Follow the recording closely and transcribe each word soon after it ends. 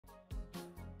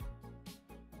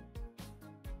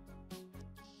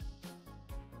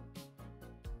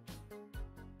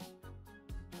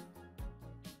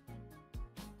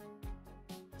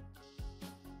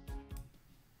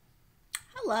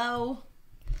Hello.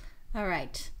 All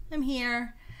right, I'm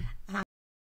here.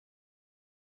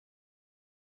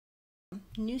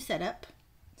 New setup,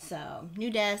 so new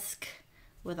desk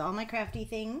with all my crafty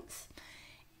things,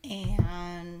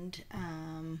 and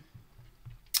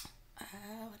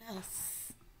what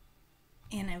else?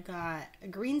 And I've got a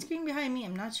green screen behind me.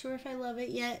 I'm not sure if I love it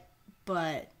yet,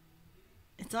 but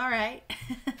it's all right.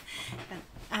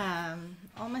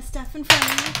 All my stuff in front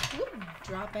of me. Ooh,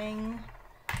 dropping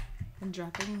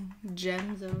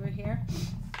gems over here.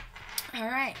 All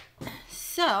right,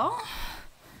 so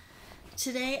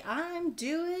today I'm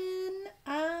doing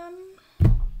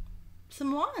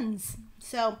some wands.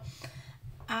 So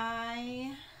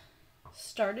I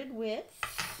started with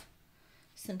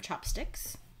some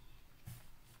chopsticks,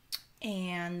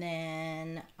 and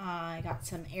then I got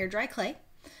some air dry clay,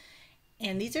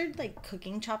 and these are like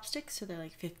cooking chopsticks, so they're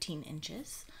like 15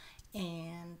 inches.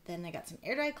 And then I got some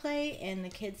air dry clay, and the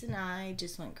kids and I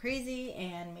just went crazy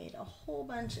and made a whole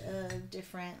bunch of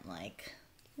different like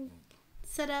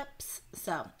setups.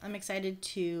 So I'm excited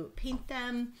to paint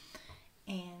them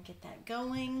and get that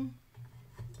going.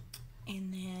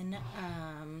 And then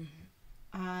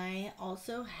I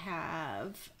also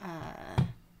have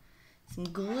some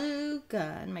glue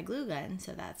gun, my glue gun,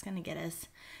 so that's gonna get us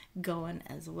going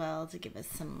as well to give us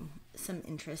some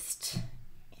interest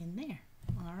in there.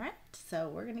 All right, so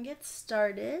we're gonna get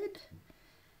started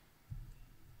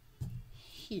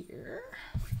here.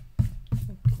 Oh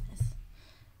goodness.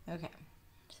 Okay,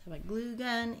 so my glue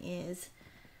gun is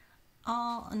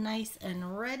all nice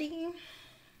and ready.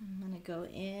 I'm gonna go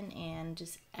in and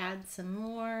just add some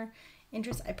more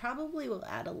interest. I probably will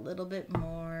add a little bit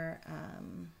more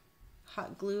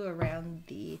hot glue around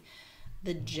the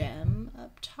gem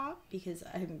up top, because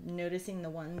I'm noticing the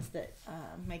ones that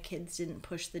my kids didn't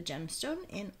push the gemstone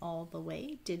in all the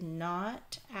way did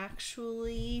not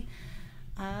actually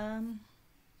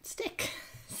stick.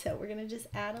 So we're gonna just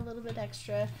add a little bit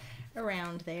extra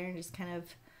around there and just kind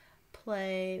of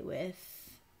play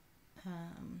with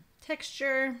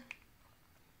texture.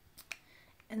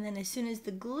 And then as soon as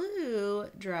the glue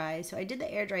dries, so I did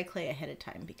the air dry clay ahead of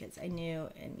time because I knew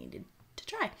it needed to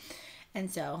dry. And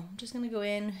so I'm just going to go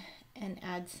in and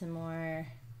add some more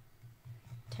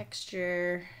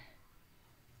texture.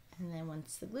 And then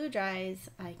once the glue dries,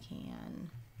 I can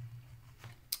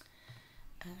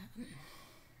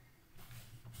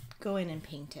go in and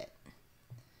paint it.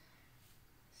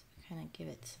 So kind of give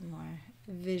it some more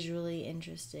visually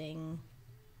interesting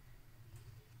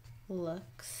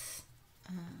looks.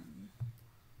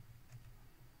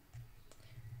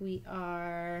 We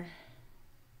are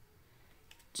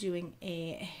doing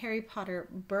a Harry Potter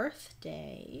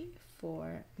birthday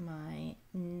for my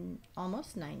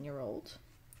almost 9-year-old,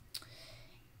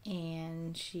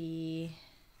 and she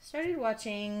started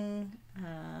watching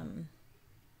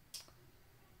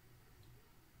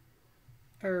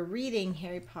or reading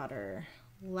Harry Potter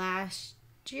last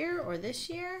year or this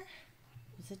year.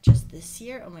 Was it just this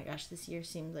year? Oh my gosh, this year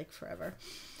seems like forever.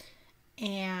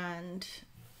 And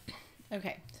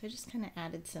okay, so I just kind of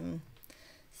added some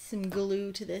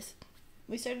glue to this.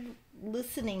 We started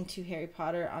listening to Harry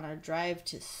Potter on our drive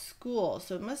to school,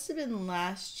 so it must have been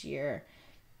last year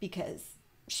because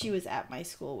she was at my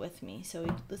school with me. So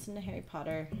we listened to Harry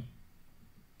Potter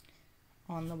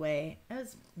on the way. It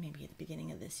was maybe at the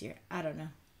beginning of this year. I don't know.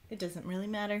 It doesn't really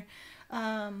matter.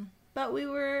 But we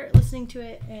were listening to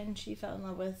it, and she fell in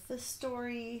love with the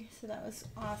story, so that was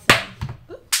awesome.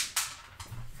 Oops.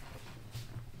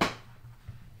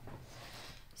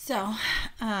 So,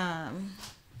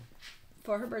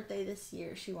 for her birthday this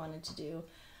year, she wanted to do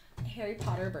a Harry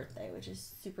Potter birthday, which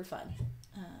is super fun.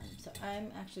 So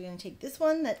I'm actually going to take this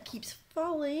one that keeps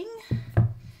falling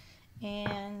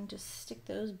and just stick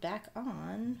those back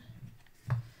on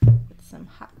with some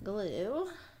hot glue.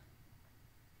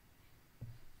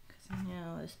 I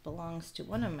know this belongs to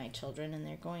one of my children, and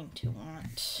they're going to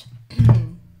want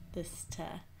this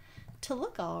to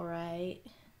look all right.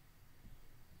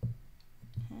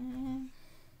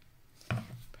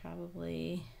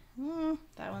 Probably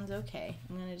that one's okay.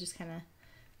 I'm gonna just kind of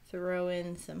throw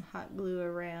in some hot glue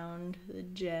around the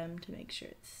gem to make sure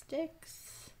it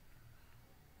sticks.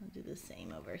 I'll do the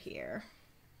same over here.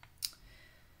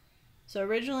 So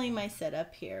originally my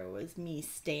setup here was me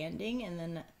standing, and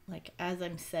then like as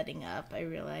I'm setting up, I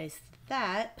realized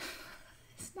that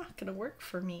it's not going to work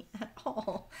for me at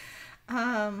all.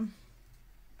 I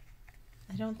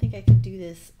don't think I could do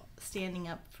this standing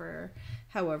up for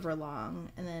however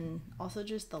long, and then also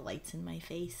just the lights in my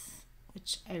face,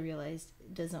 which I realized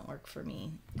doesn't work for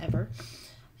me ever.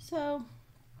 So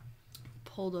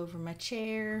pulled over my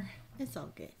chair. It's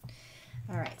all good.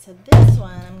 All right, so this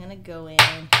one I'm gonna go in.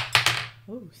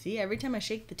 Oh, see, every time I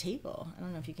shake the table, I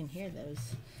don't know if you can hear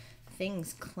those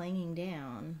things clanging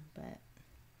down, but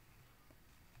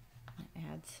I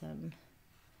add some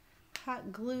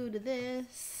hot glue to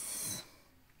this.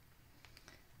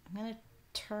 I'm gonna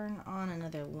turn on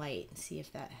another light and see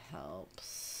if that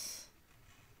helps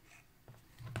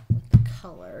with the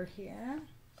color here.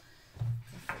 I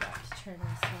forgot to turn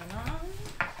this one on.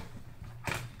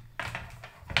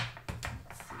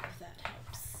 Let's see if that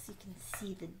helps. You can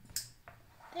see the,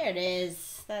 there it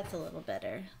is. That's a little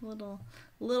better, a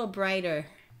little brighter.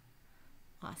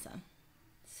 Awesome.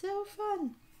 So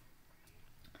fun.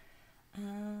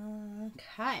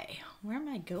 Okay, where am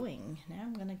I going? Now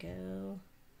I'm gonna go,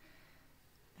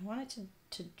 I want it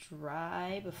to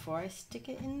dry before I stick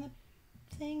it in the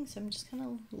thing, so I'm just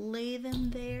gonna lay them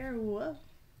there. Whoa,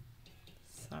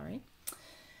 sorry.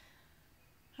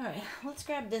 All right, let's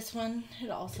grab this one. It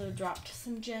also dropped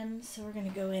some gems, so we're gonna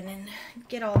go in and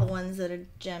get all the ones that are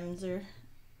gems are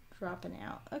dropping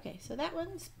out. Okay, so that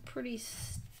one's pretty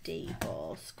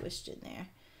stable, squished in there.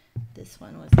 This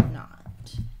one was not.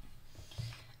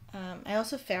 I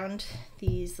also found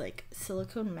these like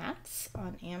silicone mats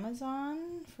on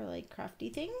Amazon for like crafty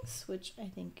things, which I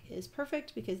think is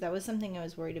perfect because that was something I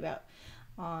was worried about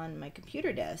on my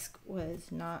computer desk,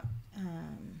 was not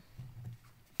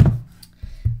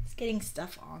getting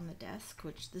stuff on the desk,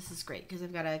 which this is great because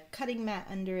I've got a cutting mat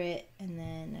under it, and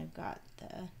then I've got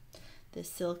the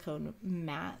silicone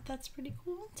mat. That's pretty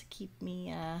cool to keep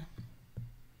me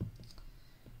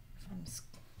from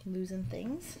losing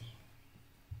things.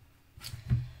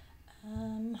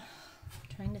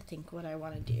 Trying to think what I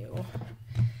want to do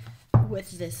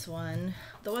with this one.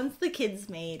 The ones the kids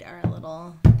made are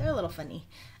they're a little funny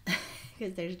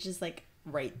because they're just like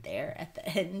right there at the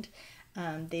end.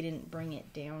 They didn't bring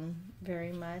it down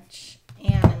very much.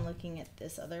 And I'm looking at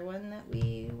this other one that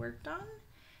we worked on,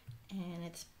 and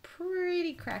it's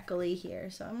pretty crackly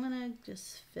here. So I'm gonna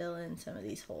just fill in some of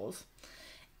these holes.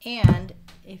 And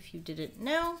if you didn't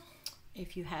know,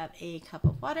 if you have a cup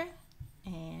of water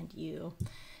and you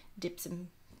dip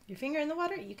your finger in the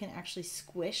water, you can actually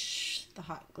squish the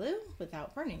hot glue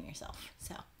without burning yourself.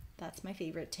 So that's my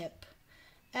favorite tip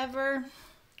ever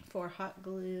for hot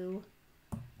glue.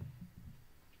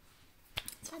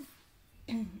 It's fun.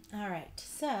 All right,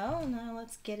 so now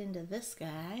let's get into this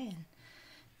guy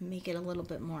and make it a little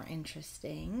bit more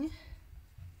interesting.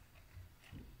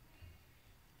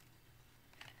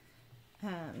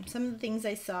 Some of the things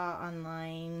I saw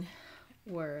online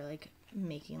were like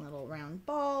making little round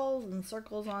balls and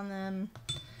circles on them.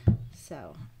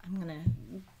 So I'm gonna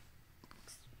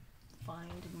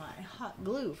find my hot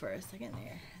glue for a second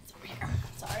there. It's over here.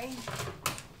 Sorry.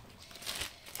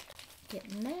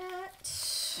 Getting that.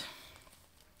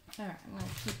 Alright, I'm gonna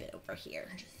keep it over here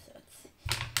just so it's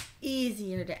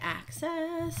easier to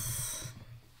access.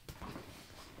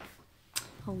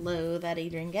 Hello, that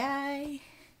Adrian guy.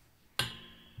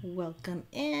 Welcome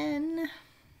in.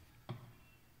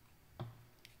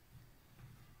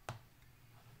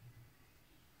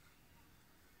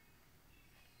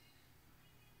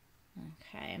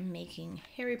 Okay, I'm making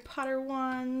Harry Potter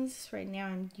ones. Right now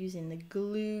I'm using the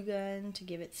glue gun to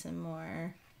give it some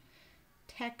more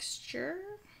texture.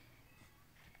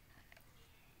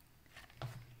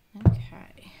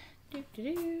 Okay.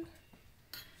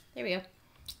 There we go.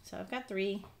 So I've got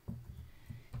 3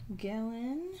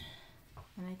 going.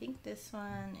 And I think this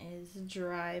one is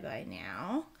dry by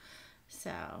now.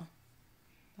 So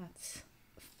that's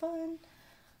fun.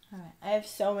 All right, I have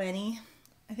so many.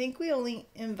 I think we only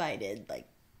invited like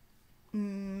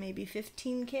maybe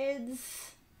 15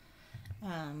 kids.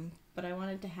 But I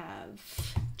wanted to have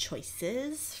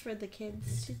choices for the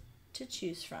kids to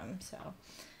choose from. So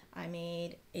I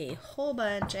made a whole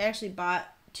bunch. I actually bought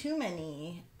too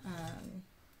many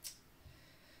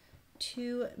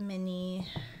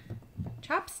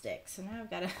chopsticks. So now I've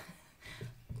got a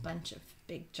bunch of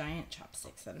big giant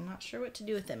chopsticks that I'm not sure what to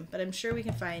do with them, but I'm sure we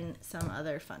can find some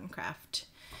other fun craft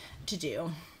to do.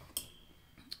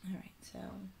 All right, so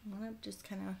I'm gonna just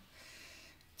kind of,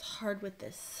 it's hard with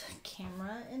this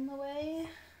camera in the way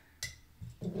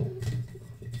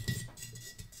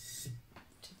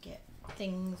to get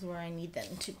things where I need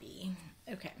them to be.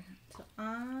 Okay, so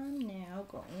I'm now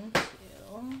going to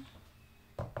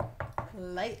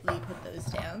lightly put those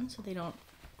down so they don't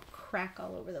crack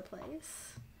all over the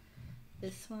place.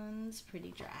 This one's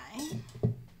pretty dry.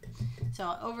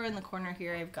 So over in the corner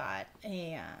here, I've got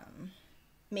a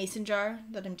mason jar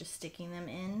that I'm just sticking them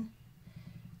in.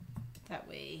 That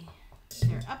way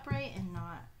they're upright and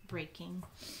not breaking.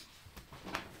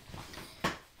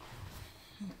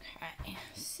 Okay,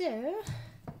 so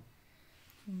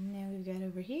now we've got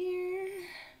over here.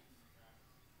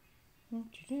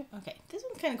 Okay, this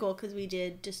one's kind of cool because we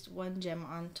did just one gem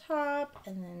on top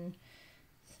and then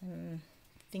some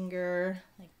finger,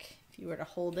 like if you were to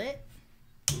hold it.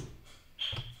 That's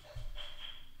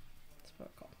what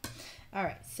we're called. All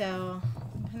right, so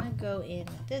I'm gonna go in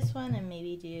with this one and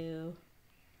maybe do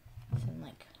some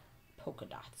like polka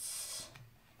dots,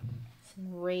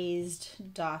 some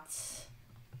raised dots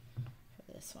for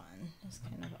this one, just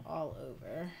kind of all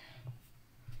over.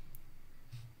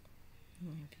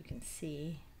 If you can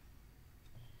see,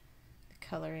 the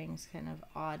coloring's kind of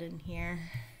odd in here.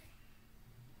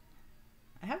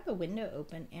 I have the window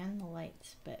open and the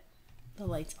lights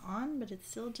on, but it's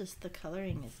still just the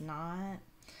coloring is not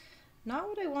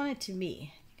what I want it to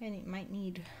be. I think I might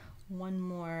need one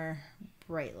more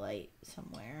bright light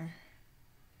somewhere.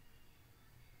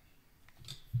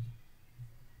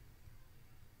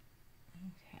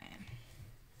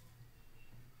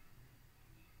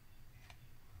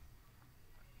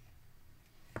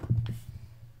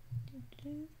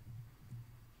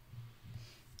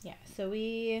 Yeah, so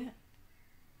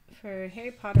for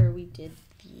Harry Potter, we did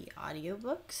the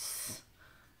audiobooks.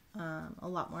 A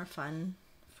lot more fun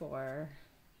for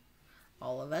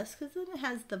all of us because then it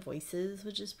has the voices,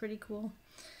 which is pretty cool.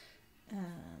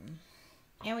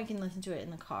 And we can listen to it in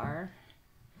the car,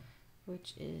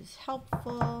 which is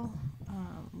helpful.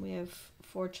 We have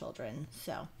 4 children,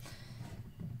 so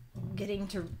getting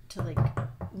to like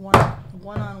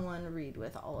one-on-one read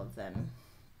with all of them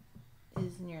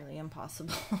is nearly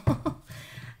impossible.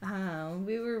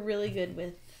 We were really good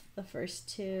with the first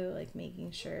 2, like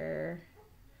making sure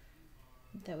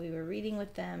that we were reading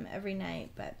with them every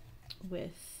night, but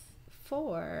with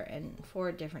 4 and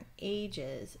 4 different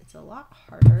ages, it's a lot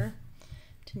harder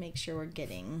to make sure we're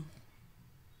getting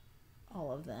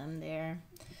all of them there.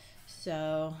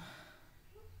 So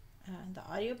the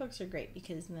audiobooks are great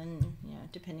because then,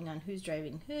 depending on who's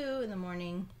driving who in the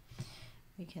morning,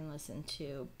 we can listen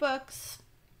to books.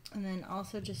 And then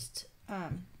also just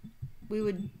we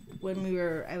would,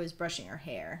 I was brushing her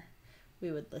hair,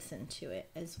 we would listen to it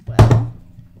as well,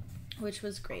 which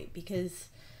was great because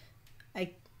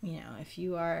if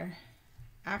you are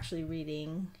actually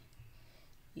reading,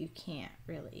 you can't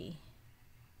really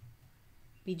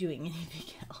be doing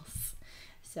anything else.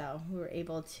 So we were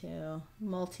able to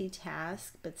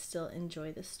multitask but still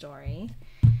enjoy the story.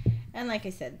 And like I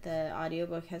said, the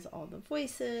audiobook has all the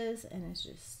voices and it's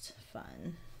just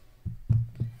fun.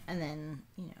 And then,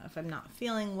 if I'm not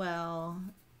feeling well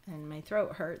and my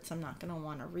throat hurts, I'm not going to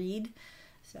want to read.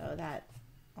 So that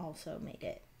also made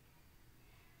it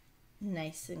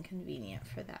nice and convenient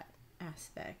for that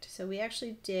aspect. So we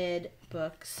actually did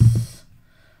books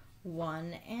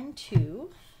 1 and 2.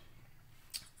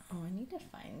 Oh, I need to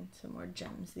find some more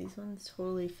gems. These ones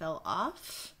totally fell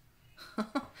off.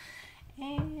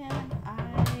 And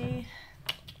I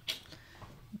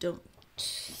don't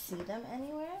see them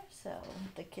anywhere, so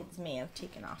the kids may have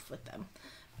taken off with them.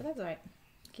 But that's all right.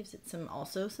 Gives it some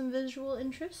visual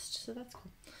interest, so that's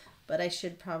cool. But I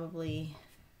should probably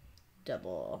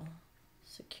double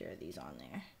secure these on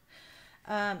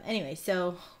there. Anyway,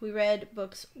 so we read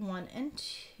books 1 and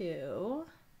 2.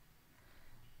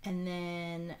 And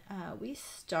then we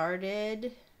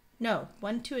started,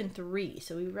 1, 2, and 3.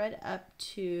 So we read up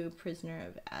to Prisoner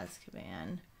of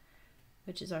Azkaban,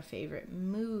 which is our favorite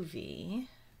movie.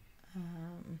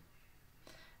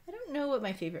 I don't know what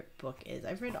my favorite book is.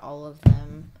 I've read all of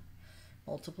them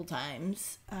multiple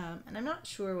times. And I'm not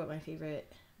sure what my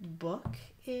favorite book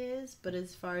is, but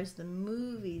as far as the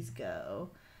movies go,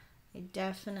 I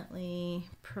definitely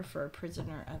prefer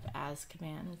Prisoner of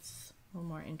Azkaban. It's a little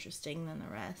more interesting than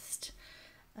the rest.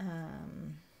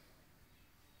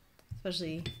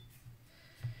 Especially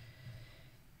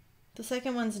the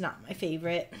second one's not my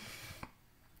favorite.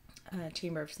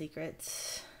 Chamber of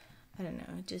Secrets. I don't know.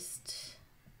 I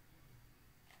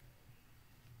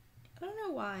don't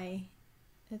know why.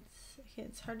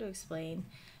 It's hard to explain.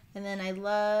 And then I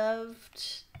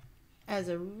loved, as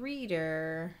a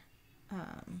reader,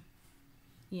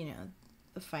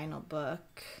 the final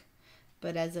book.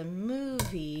 But as a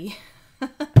movie,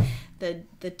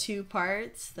 the 2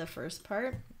 parts, the first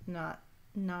part, not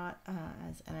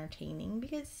as entertaining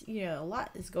because a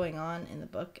lot is going on in the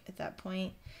book at that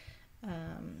point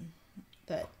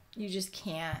that you just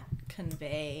can't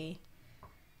convey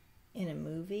in a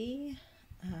movie.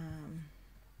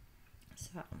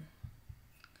 So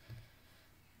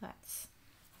that's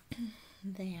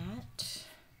that.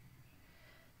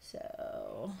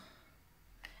 So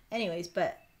anyways,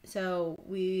 so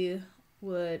we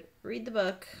would read the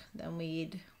book, then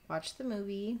we'd watch the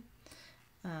movie.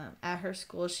 At her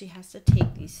school, she has to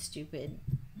take these stupid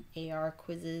AR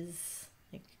quizzes,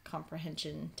 like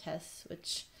comprehension tests,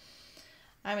 which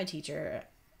I'm a teacher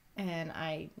and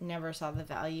I never saw the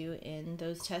value in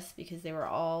those tests because they were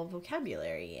all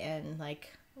vocabulary and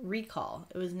like recall.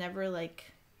 It was never like,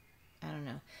 I don't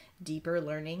know, deeper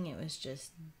learning. It was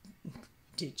just,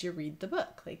 did you read the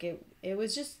book? Like it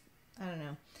was just, I don't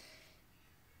know.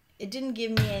 It didn't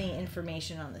give me any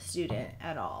information on the student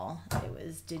at all. It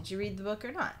was, did you read the book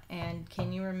or not? And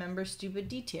can you remember stupid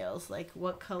details? Like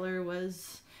what color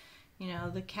was,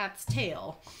 the cat's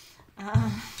tail?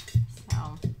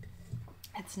 So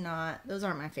it's not, those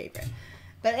aren't my favorite.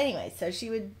 But anyway, so she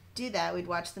would do that. We'd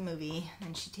watch the movie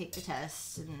and she'd take the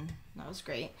test and that was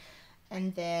great.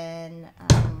 And then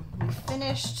we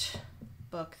finished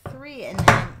book 3 and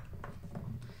then,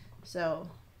 so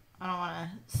I don't want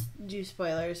to do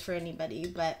spoilers for anybody,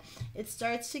 but it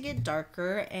starts to get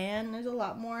darker and there's a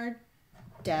lot more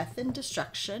death and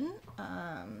destruction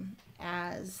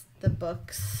as the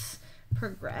books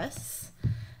progress.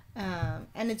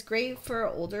 And it's great for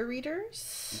older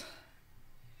readers.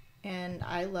 And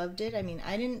I loved it. I mean,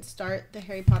 I didn't start the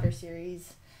Harry Potter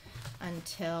series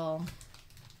until...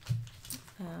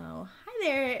 Oh, hi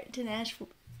there, Dinesh.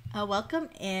 Welcome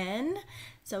in.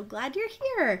 So glad you're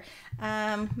here.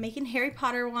 Making Harry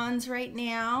Potter wands right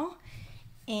now.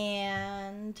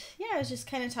 And yeah, I was just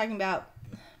kind of talking about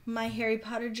my Harry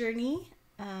Potter journey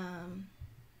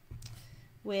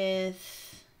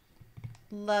with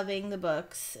loving the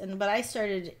books. But I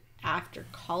started after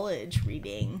college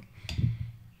reading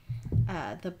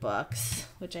the books,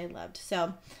 which I loved.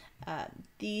 So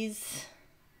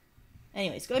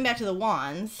anyways, going back to the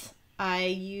wands, I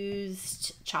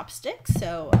used chopsticks.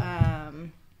 So,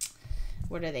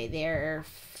 what are they? They're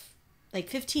like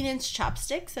 15-inch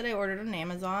chopsticks that I ordered on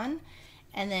Amazon.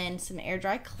 And then some air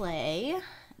dry clay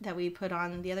that we put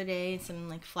on the other day, some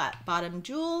like flat bottom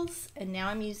jewels. And now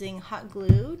I'm using hot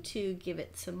glue to give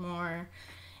it some more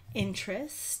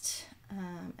interest.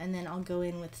 And then I'll go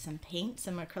in with some paint,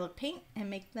 some acrylic paint, and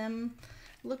make them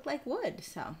look like wood.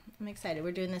 So I'm excited.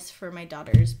 We're doing this for my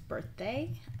daughter's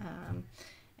birthday.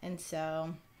 And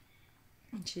so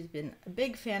she's been a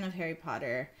big fan of Harry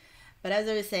Potter. But as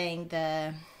I was saying,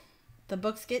 the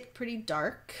books get pretty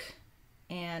dark.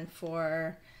 And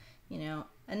for,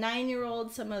 a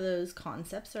 9-year-old, some of those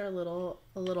concepts are a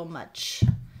little much.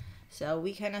 So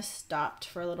we kind of stopped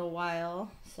for a little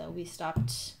while. So we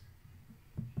stopped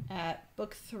at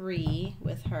book 3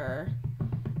 with her.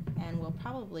 And we'll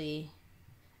probably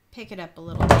pick it up a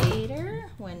little later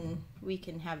when we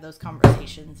can have those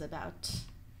conversations about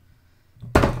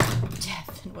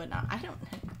death and whatnot. I don't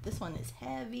know. This one is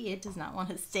heavy. It does not want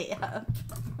to stay up.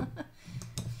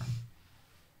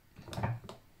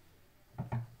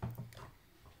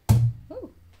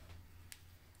 Ooh.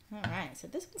 All right. So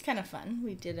this one's kind of fun.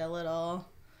 We did a little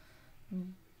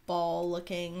ball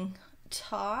looking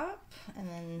top and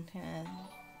then kind of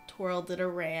twirled it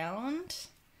around.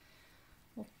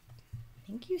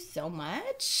 Thank you so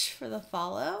much for the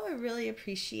follow. I really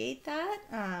appreciate that.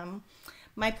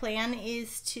 My plan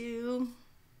is to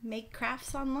make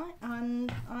crafts online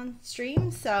on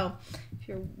stream. So if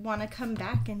you want to come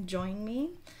back and join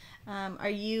me, are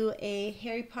you a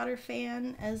Harry Potter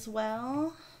fan as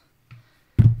well?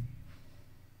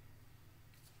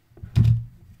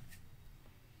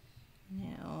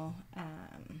 No.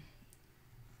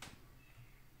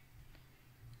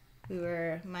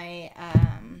 My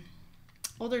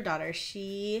older daughter,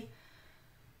 she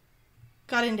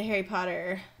got into Harry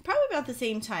Potter probably about the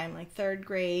same time, like 3rd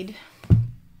grade,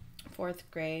 4th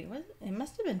grade. It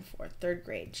must have been 3rd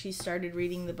grade. She started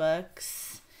reading the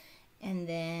books, and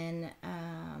then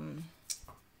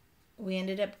we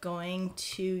ended up going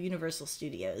to Universal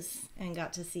Studios and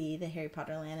got to see the Harry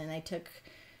Potter land. And I took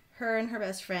her and her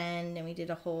best friend, and we did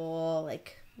a whole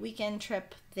weekend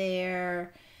trip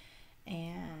there.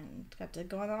 And got to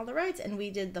go on all the rides, and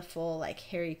we did the full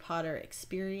Harry Potter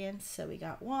experience. So we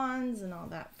got wands and all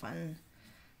that fun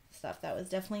stuff. That was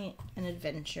definitely an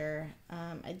adventure.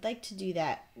 I'd like to do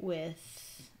that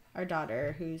with our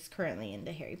daughter who's currently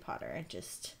into Harry Potter.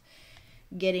 Just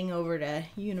getting over to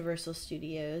Universal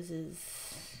Studios is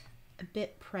a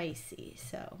bit pricey,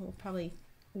 so we'll probably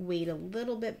wait a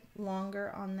little bit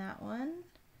longer on that one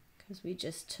because we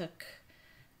just took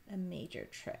a major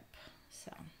trip. So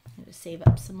I'm going to save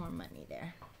up some more money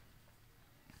there.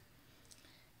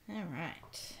 All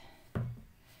right. So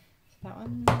that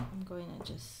one I'm going to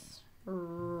just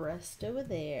rest over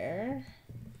there.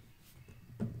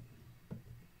 There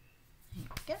we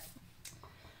go.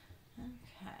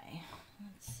 Okay.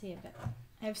 Let's see if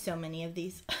I have so many of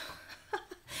these.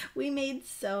 We made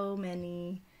so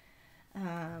many.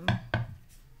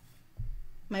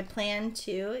 My plan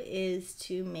too is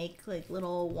to make like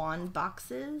little wand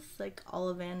boxes, like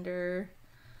Ollivander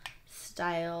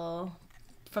style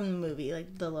from the movie,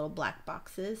 like the little black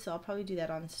boxes. So I'll probably do that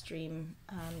on stream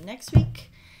next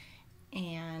week.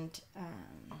 And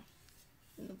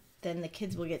then the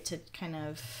kids will get to kind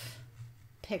of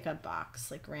pick a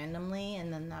box like randomly,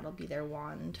 and then that'll be their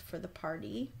wand for the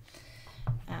party.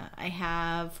 I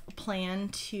have a plan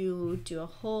to do a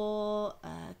whole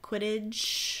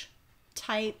Quidditch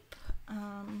type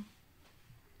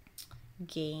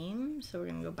game. So we're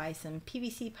gonna go buy some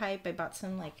PVC pipe. I bought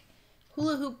some like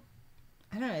hula hoop.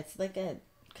 I don't know, it's like a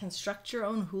construct your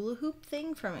own hula hoop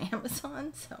thing from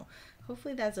Amazon. So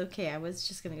hopefully that's okay. I was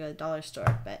just gonna go to the dollar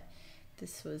store, but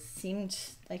this seemed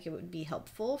like it would be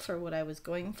helpful for what I was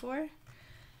going for.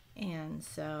 And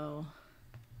so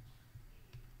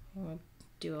we'll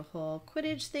do a whole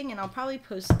Quidditch thing, and I'll probably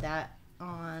post that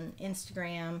on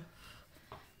Instagram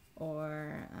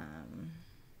or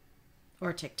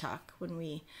TikTok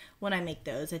when I make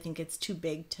those. I think it's too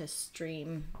big to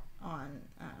stream on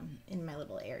in my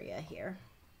little area here.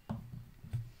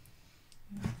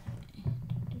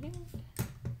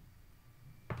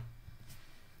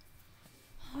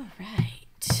 All right.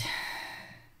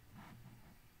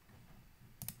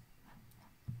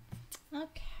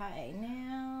 Okay,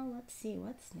 now let's see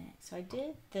what's next. So I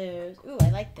did those. Ooh, I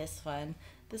like this one.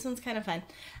 This one's kind of fun.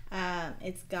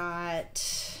 It's got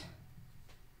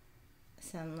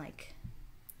some like,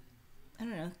 I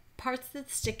don't know, parts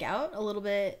that stick out a little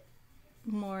bit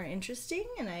more interesting,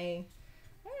 and I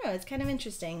don't know, it's kind of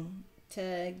interesting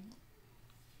to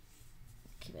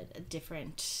give it a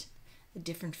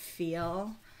different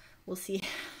feel. We'll see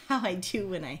how I do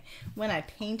when I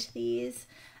paint these.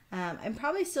 I'm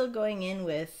probably still going in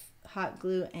with hot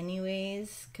glue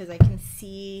anyways, because I can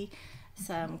see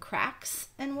some cracks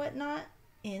and whatnot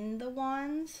in the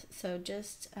wands. So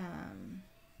just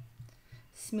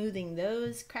smoothing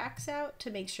those cracks out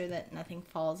to make sure that nothing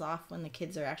falls off when the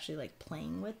kids are actually like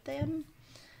playing with them.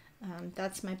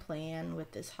 That's my plan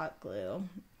with this hot glue.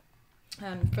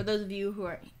 For those of you who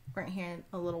weren't here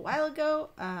a little while ago,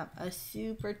 a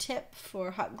super tip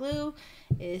for hot glue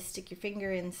is stick your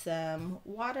finger in some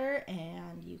water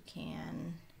and you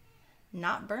can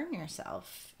not burn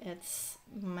yourself. It's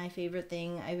my favorite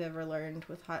thing I've ever learned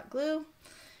with hot glue.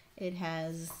 It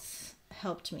has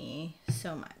helped me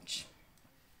so much.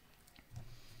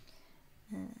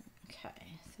 Okay,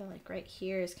 so like right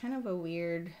here is kind of a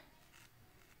weird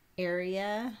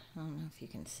area. I don't know if you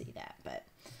can see that, but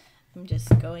I'm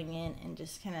just going in and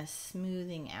just kind of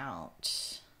smoothing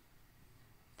out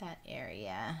that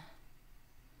area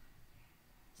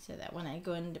so that when I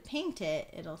go in to paint it,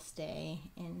 it'll stay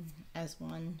in as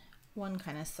one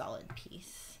kind of solid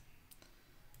piece.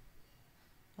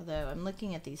 Although I'm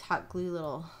looking at these hot glue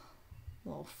little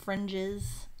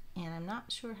fringes, and I'm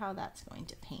not sure how that's going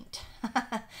to paint,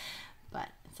 but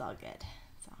it's all good.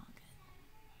 It's all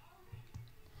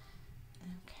good.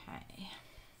 Okay.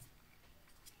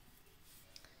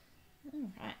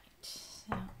 All right,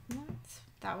 so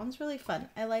that one's really fun.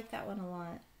 I like that one a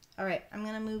lot. All right, I'm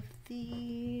gonna move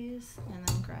these and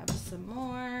then grab some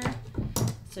more.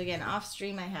 So again, off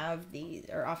stream I have these,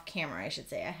 or off camera I should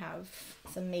say, I have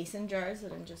some mason jars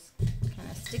that I'm just kind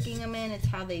of sticking them in. It's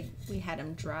how we had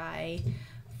them dry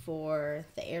for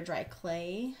the air dry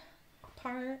clay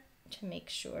part to make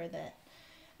sure that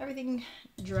everything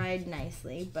dried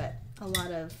nicely, but a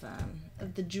lot of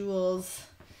the jewels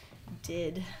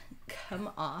did come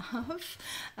off,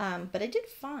 but I did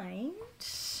find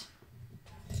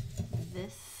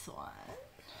this one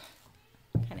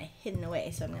kind of hidden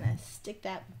away, so I'm gonna stick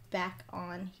that back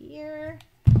on here.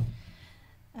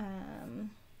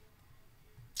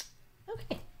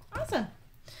 Okay, awesome.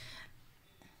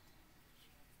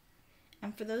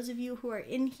 And for those of you who are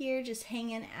in here just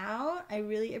hanging out, I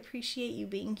really appreciate you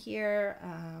being here.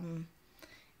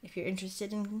 If you're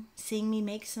interested in seeing me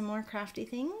make some more crafty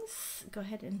things, go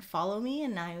ahead and follow me,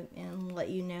 and let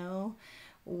you know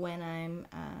when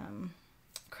I'm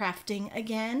crafting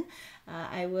again.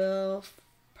 I will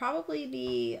probably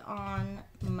be on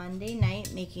Monday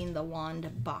night making the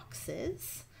wand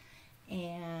boxes,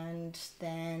 and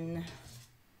then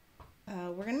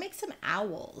we're gonna make some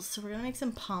owls. So we're gonna make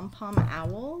some pom-pom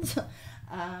owls.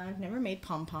 I've never made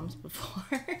pom-poms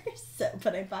before,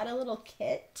 but I bought a little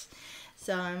kit.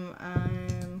 So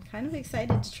I'm kind of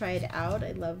excited to try it out.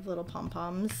 I love little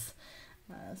pom-poms,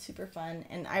 super fun.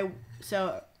 And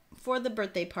so for the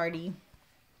birthday party,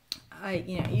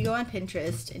 you go on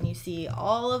Pinterest and you see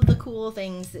all of the cool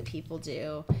things that people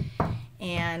do,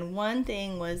 And one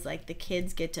thing was like the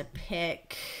kids get to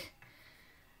pick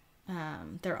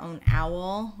their own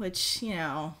owl, which, you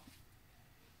know,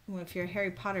 if you're a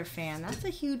Harry Potter fan, that's a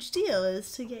huge deal,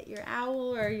 is to get your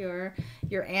owl or your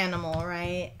animal,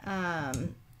 right?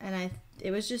 And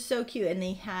it was just so cute. And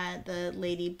the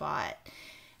lady bought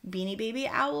Beanie Baby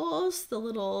owls, the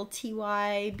little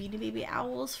TY Beanie Baby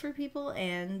owls for people,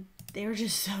 and they were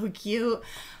just so cute.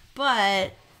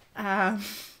 But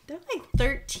they're like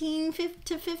 $13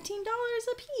 to $15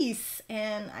 a piece,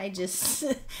 and I just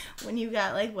when you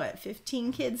got like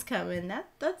 15 kids coming,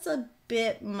 that's a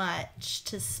bit much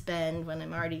to spend when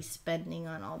I'm already spending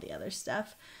on all the other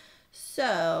stuff.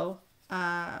 So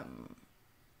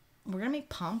we're gonna make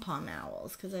pom-pom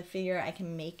owls because I figure I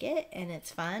can make it and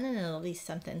it's fun, and it'll be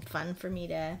something fun for me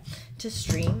to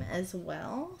stream as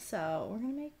well. So we're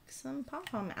gonna make some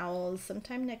pom-pom owls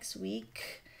sometime next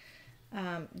week.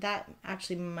 That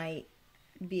actually might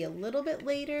be a little bit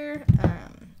later.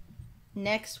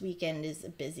 Next weekend is a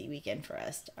busy weekend for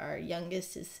us. Our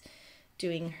youngest is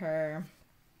doing her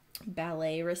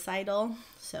ballet recital,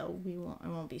 so I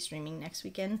won't be streaming next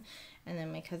weekend. And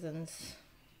then my cousin's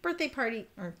birthday party,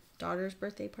 or daughter's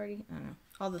birthday party, I don't know,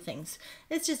 all the things.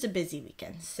 It's just a busy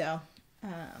weekend, so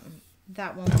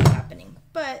that won't be happening.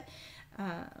 But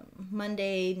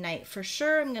Monday night for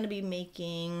sure, I'm going to be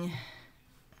making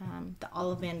the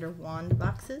Ollivander wand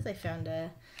boxes. I found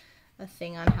a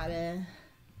thing on how to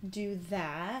do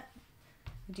that.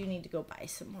 I do need to go buy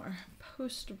some more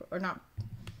poster, or not,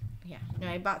 yeah, no,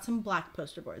 I bought some black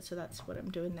poster boards, so that's what I'm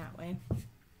doing that way.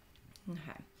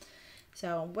 Okay,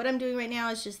 so what I'm doing right now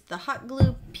is just the hot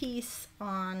glue piece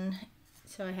on,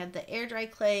 so I have the air dry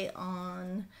clay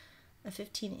on a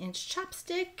 15-inch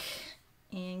chopstick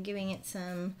and giving it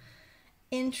some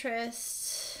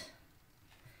interest,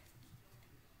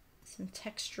 some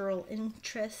textural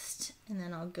interest, and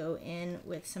then I'll go in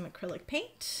with some acrylic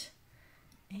paint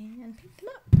and paint them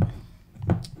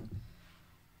up.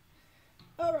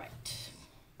 All right,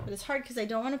 but it's hard because I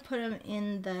don't want to put them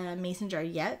in the mason jar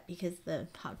yet because the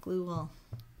hot glue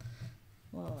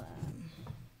will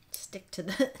stick to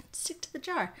the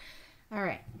jar. All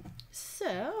right,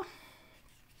 so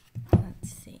let's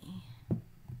see.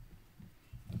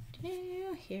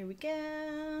 Here we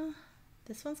go.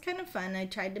 This one's kind of fun. I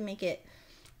tried to make it,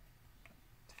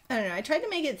 I don't know, I tried to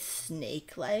make it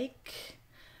snake-like,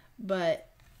 but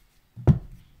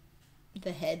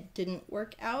the head didn't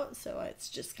work out, so it's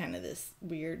just kind of this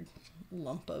weird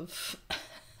lump of,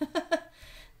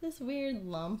 this weird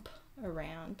lump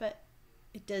around, but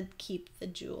it did keep the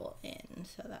jewel in,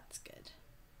 so that's good.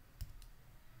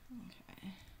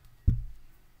 Okay.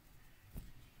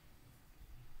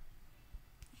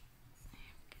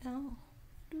 There we go.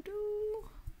 Doo-doo.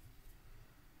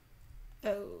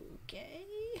 Okay.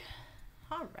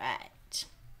 All right.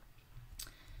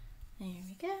 There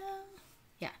we go.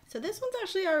 Yeah, so this one's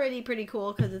actually already pretty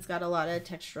cool because it's got a lot of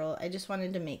textural. I just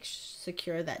wanted to make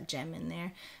secure that gem in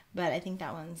there, but I think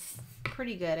that one's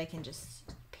pretty good. I can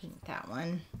just paint that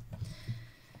one.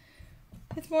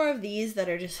 It's more of these that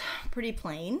are just pretty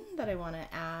plain, but I want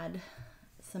to add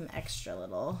some extra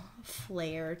little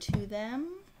flair to them.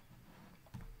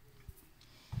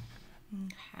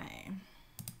 Okay.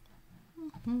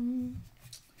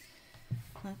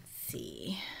 Let's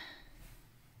see.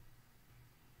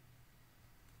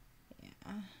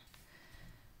 Yeah.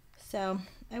 So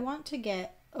I want to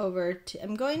get over to,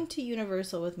 I'm going to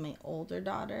Universal with my older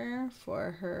daughter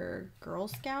for her Girl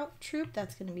Scout troop.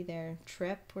 That's going to be their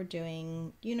trip. We're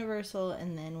doing Universal,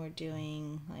 and then we're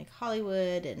doing like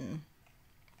Hollywood and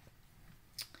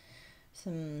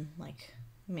some like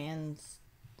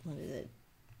what is it?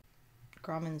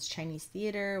 Grauman's Chinese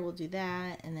Theater. We'll do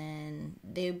that, and then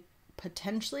they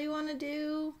potentially want to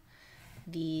do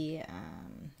the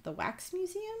Wax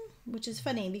Museum, which is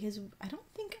funny because I don't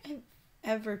think I've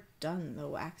ever done the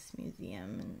Wax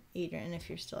Museum. And Adrian, if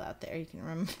you're still out there, you can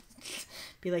remember,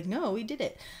 be like, no, we did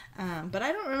it. But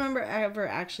I don't remember ever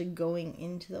actually going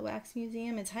into the Wax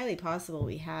Museum. It's highly possible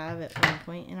we have at one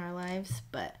point in our lives,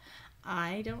 but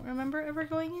I don't remember ever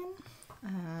going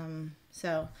in.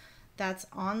 So that's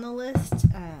on the list.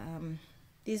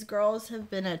 These girls have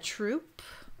been a troupe.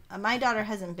 My daughter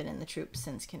hasn't been in the troupe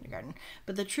since kindergarten,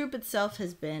 but the troupe itself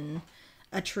has been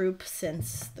a troupe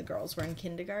since the girls were in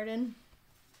kindergarten.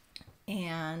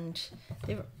 And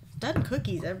they've done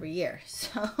cookies every year.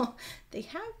 So they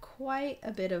have quite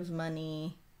a bit of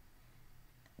money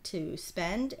to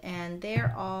spend, and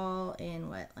they're all in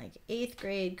like 8th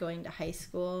grade, going to high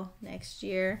school next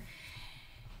year.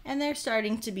 And they're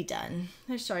starting to be done.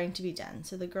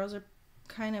 So the girls are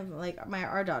kind of like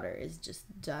our daughter is just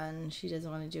done. She doesn't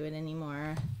want to do it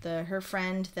anymore. Her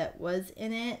friend that was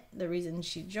in it, the reason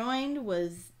she joined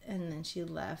was, and then she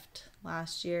left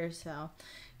last year, so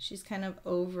she's kind of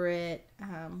over it.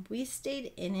 We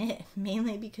stayed in it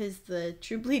mainly because the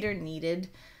troop leader needed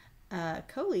a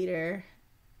co-leader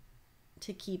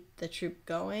to keep the troop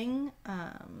going.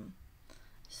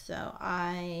 So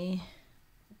I'm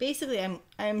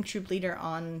troop leader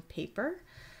on paper.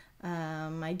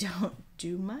 I don't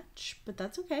do much, but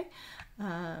that's okay.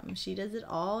 She does it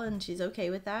all, and she's okay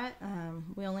with that.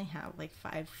 We only have like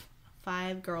five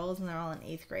girls, and they're all in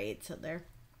 8th grade, so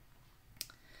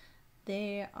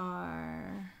they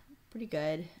are pretty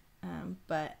good.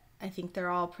 But I think they're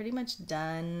all pretty much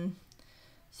done.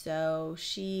 So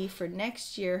for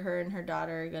next year, her and her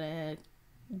daughter are gonna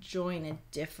join a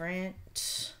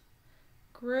different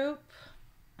group,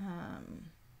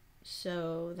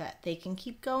 so that they can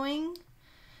keep going.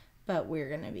 But we're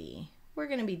gonna be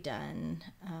done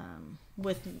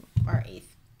with our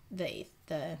 8th,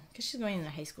 because she's going into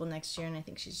high school next year, and I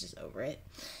think she's just over it.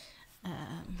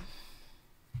 Oh,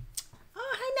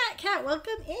 hi Nat Cat,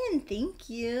 welcome in. Thank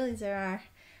you. These are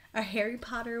our Harry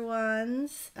Potter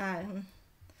ones.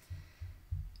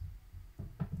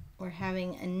 We're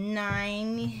having a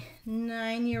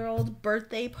 9-year-old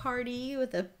birthday party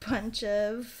with a bunch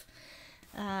of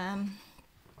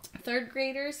 3rd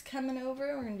graders coming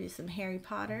over. We're gonna do some Harry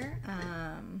Potter.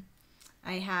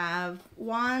 I have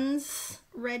wands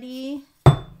ready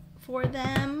for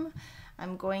them.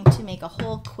 I'm going to make a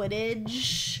whole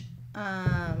Quidditch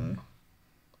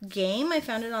game. I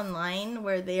found it online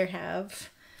where they have,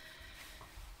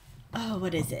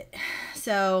 what is it?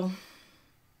 So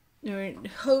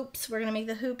hoops. We're gonna make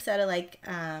the hoops out of like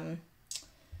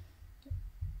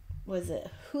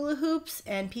hula hoops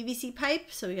and PVC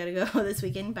pipe. So we gotta go this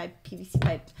weekend buy PVC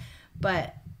pipe.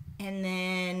 And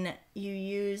then you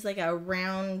use like a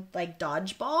round like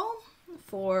dodgeball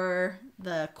for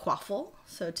the quaffle,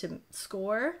 so to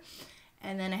score.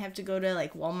 And then I have to go to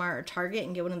like Walmart or Target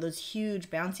and get one of those huge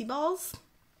bouncy balls,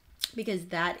 because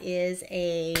that is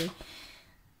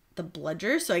the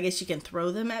bludger, so I guess you can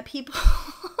throw them at people.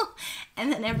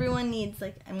 And then everyone needs,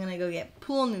 like, I'm gonna go get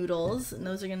pool noodles, and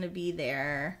those are gonna be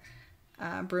their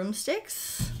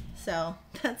broomsticks. So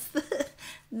that's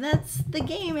the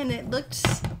game, and it looked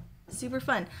super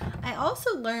fun. I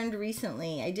also learned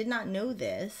recently, I did not know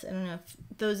this, I don't know if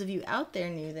those of you out there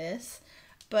knew this,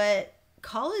 but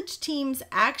college teams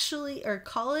actually, or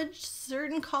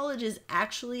certain colleges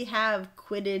actually have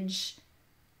Quidditch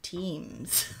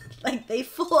teams. Like, they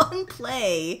full on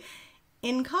play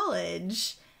in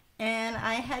college, and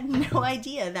I had no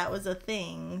idea that was a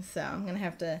thing. So I'm gonna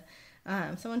have to,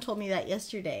 someone told me that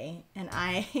yesterday, and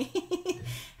I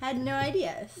had no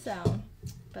idea. So,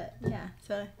 but yeah,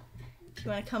 so if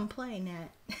you want to come play, Nat,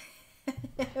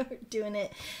 we're doing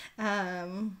it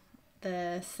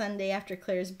the Sunday after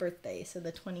Claire's birthday, so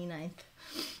the 29th.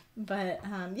 But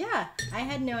yeah, I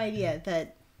had no idea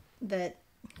that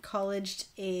college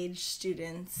age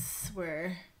students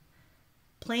were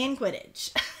playing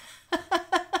Quidditch.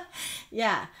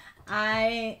 Yeah,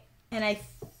 I'm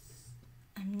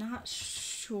not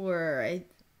sure.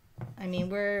 I mean,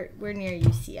 we're near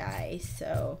UCI,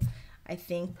 so I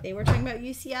think they were talking about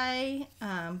UCI,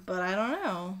 but I don't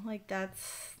know. Like,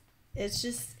 it's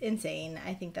just insane.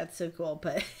 I think that's so cool.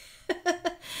 But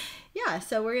yeah,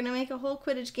 so we're gonna make a whole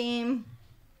Quidditch game.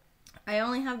 I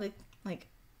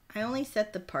only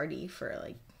set the party for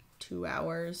like 2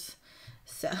 hours,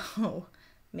 so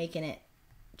making it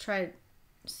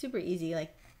super easy.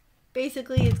 Like,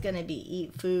 basically it's gonna be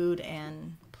eat food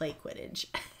and play Quidditch.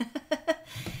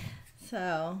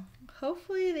 So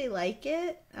hopefully they like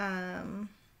it.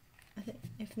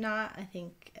 If not, I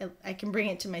think I can bring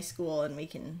it to my school and we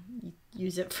can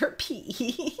use it for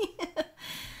PE.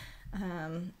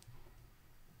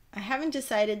 I haven't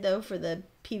decided though for the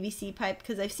PVC pipe,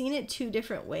 because I've seen it 2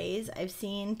 different ways. I've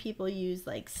seen people use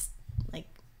like I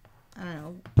don't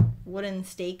know, wooden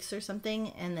stakes or something,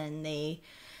 and then they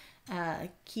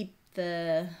keep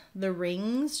the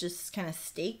rings just kind of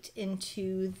staked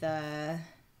into the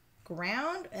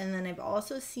ground. And then I've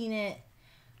also seen it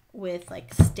with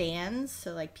like stands,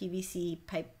 so like PVC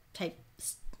pipe type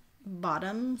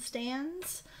bottom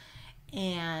stands,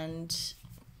 and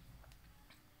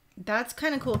that's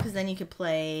kind of cool because then you could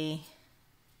play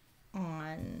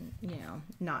on,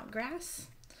 not grass.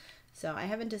 So I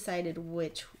haven't decided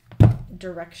which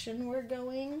direction we're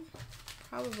going.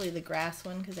 Probably the grass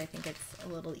one, because I think it's a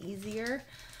little easier.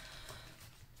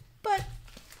 But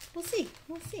we'll see.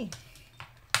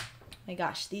 My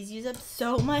gosh, these use up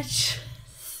so much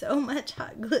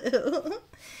hot glue.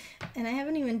 And I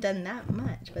haven't even done that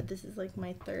much, but this is like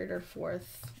my third or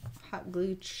fourth hot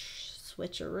glue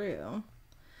switcheroo.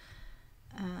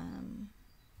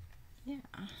 Yeah.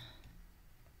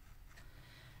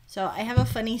 So I have a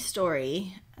funny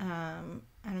story. I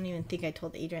don't even think I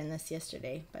told Adrian this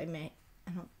yesterday, but I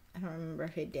don't remember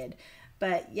if I did.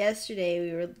 But yesterday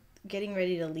we were getting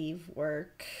ready to leave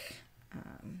work,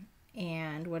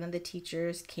 and one of the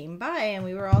teachers came by, and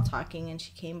we were all talking, and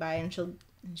she came by, and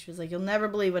she was like, "You'll never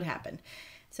believe what happened."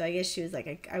 So I guess she was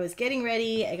like, I was getting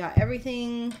ready. I got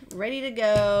everything ready to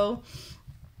go.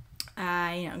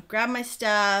 I, grabbed my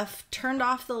stuff, turned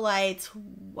off the lights,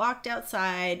 walked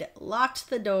outside, locked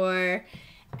the door,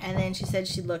 and then she said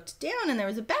she looked down and there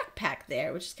was a backpack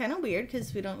there, which is kind of weird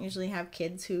because we don't usually have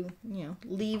kids who,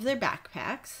 leave their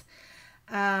backpacks.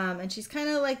 And she's kind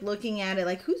of like looking at it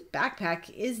like, whose backpack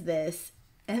is this?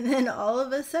 And then all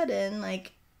of a sudden,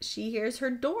 like, she hears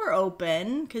her door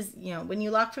open because, when you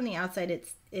lock from the outside,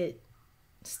 it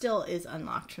still is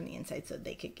unlocked from the inside so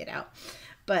they could get out.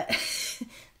 But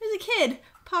there's a kid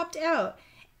popped out,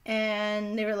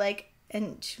 and they were like,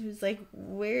 and she was like,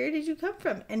 "Where did you come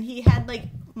from?" And he had like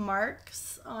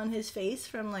marks on his face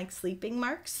from like sleeping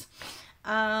marks.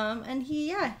 And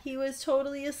he was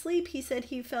totally asleep. He said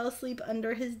he fell asleep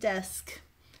under his desk,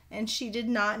 and she did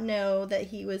not know that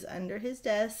he was under his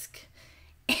desk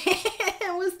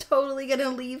and was totally gonna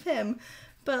leave him.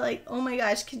 But like, oh my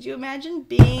gosh, could you imagine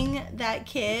being that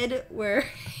kid where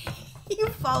you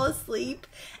fall asleep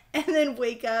and then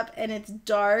wake up and it's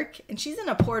dark, and she's in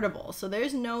a portable, so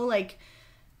there's no like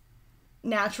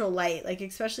natural light, like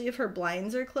especially if her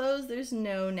blinds are closed, there's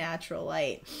no natural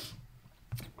light.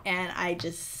 And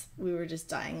we were just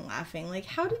dying laughing. Like,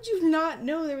 how did you not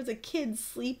know there was a kid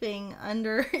sleeping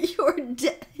under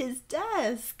his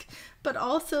desk? But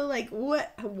also, like,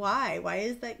 why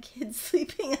is that kid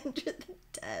sleeping under the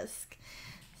desk?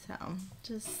 So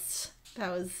just, that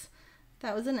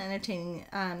was an entertaining,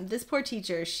 this poor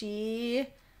teacher,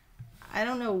 I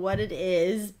don't know what it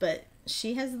is, but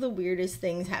she has the weirdest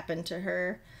things happen to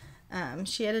her.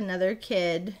 She had another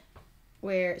kid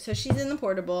so she's in the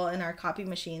portable, and our copy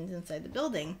machine's inside the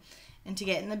building. And to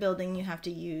get in the building, you have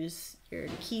to use your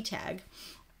key tag.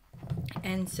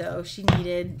 And so she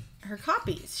needed her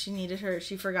copies.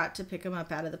 She forgot to pick them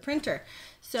up out of the printer.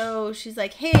 So she's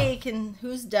like, "Hey,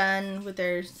 who's done with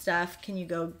their stuff? Can you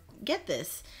go get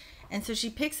this?" And so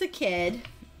she picks a kid,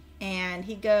 and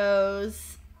he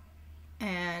goes,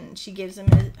 and she gives him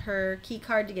her key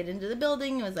card to get into the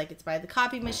building. It was like, it's by the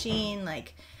copy machine,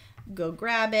 like, go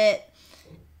grab it.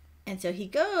 And so he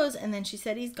goes, and then she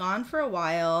said he's gone for a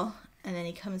while, and then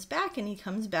he comes back, and he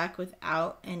comes back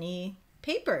without any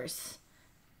papers.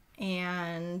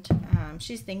 And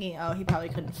she's thinking, oh, he probably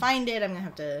couldn't find it. I'm going to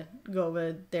have to go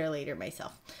over there later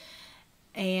myself.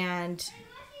 And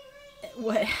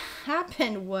what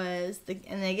happened was,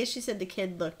 and I guess she said the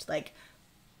kid looked like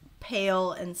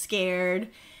pale and scared,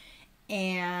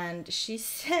 and she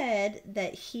said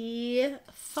that he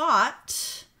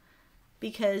thought,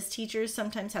 because teachers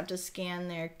sometimes have to scan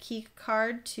their key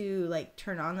card to like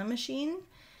turn on the machine,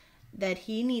 that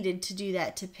he needed to do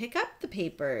that to pick up the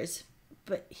papers,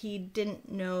 but he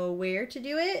didn't know where to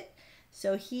do it.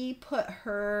 So he put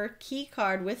her key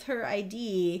card with her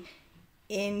ID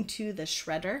into the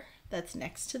shredder that's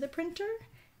next to the printer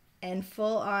and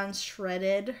full on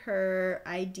shredded her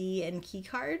ID and key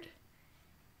card.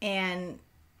 And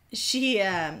she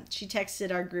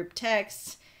texted our group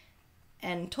text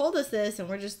and told us this, and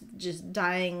we're just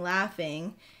dying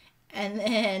laughing. And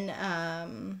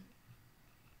then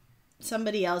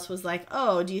somebody else was like,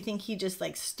 "Oh, do you think he just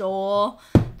like stole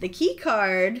the key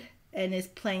card and is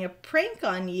playing a prank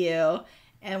on you?"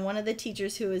 And one of the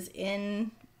teachers who was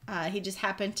he just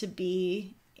happened to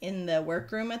be in the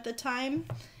workroom at the time,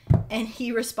 and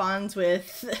he responds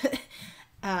with,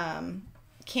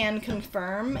 "Can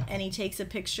confirm," and he takes a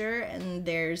picture, and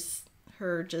there's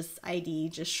her ID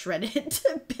just shredded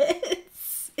to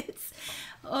bits. It's,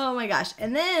 oh my gosh.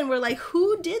 And then we're like,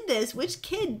 who did this? Which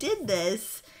kid did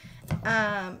this?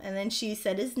 And then she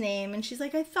said his name, and she's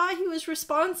like, I thought he was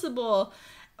responsible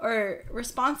or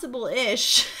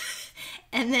responsible-ish.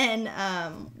 And then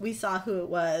we saw who it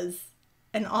was,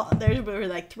 and there were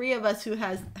like 3 of us who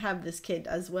have this kid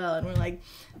as well, and we're like,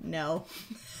 no,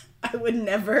 I would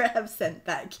never have sent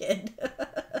that kid.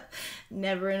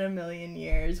 Never in a million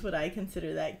years would I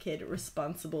consider that kid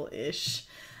responsible-ish.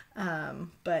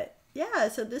 But yeah,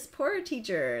 so this poor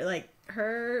teacher, like,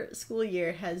 her school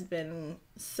year has been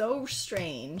so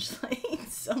strange, like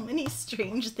so many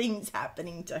strange things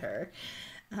happening to her.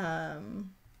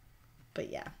 But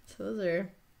yeah, so those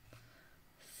are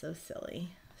so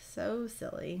silly. So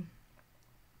silly.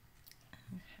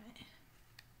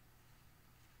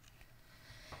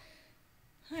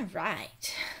 All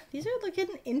right. These are looking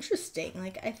interesting.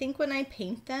 Like, I think when I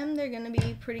paint them, they're going to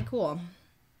be pretty cool.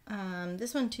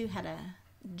 This one, too, had a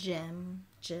gem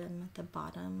at the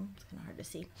bottom. It's kind of hard to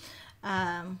see.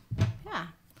 Yeah.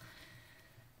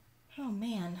 Oh,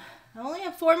 man. I only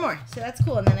have 4 more, so that's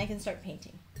cool. And then I can start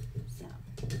painting. So,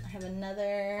 I have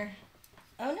another...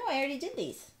 Oh, no, I already did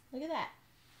these. Look at that.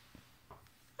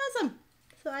 Awesome.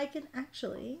 So I can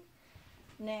actually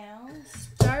now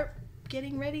start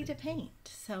getting ready to paint.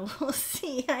 So we'll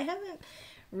see. I haven't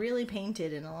really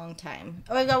painted in a long time.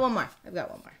 Oh, I've got one more.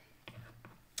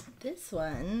 This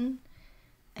one,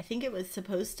 I think it was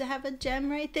supposed to have a gem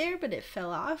right there, but it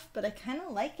fell off. But I kind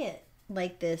of like it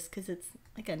like this because it's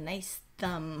like a nice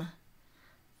thumb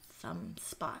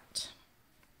spot.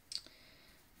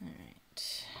 All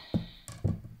right.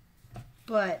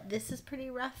 But this is pretty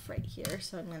rough right here,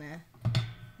 so I'm gonna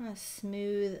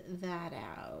smooth that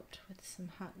out with some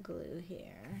hot glue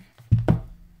here.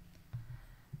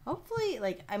 Hopefully,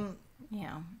 like, I'm, you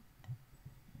know,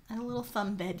 a little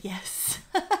thumb bed, yes.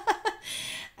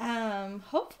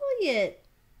 Hopefully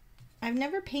I've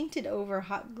never painted over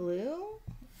hot glue.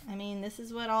 I mean, this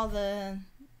is what all the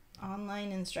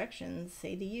online instructions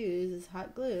say to use is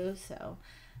hot glue, so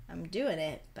I'm doing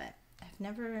it, but I've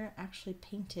never actually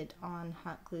painted on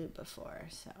hot glue before,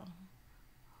 so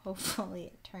hopefully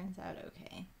it turns out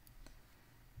okay.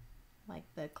 Like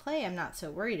the clay I'm not so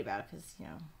worried about because, you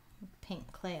know, I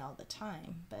paint clay all the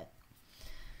time, but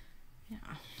yeah.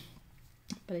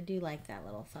 But I do like that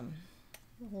little thumb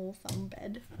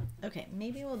bed. Okay,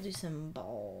 maybe we'll do some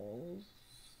balls.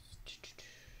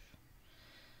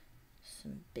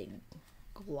 Some big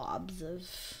globs of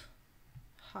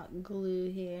hot glue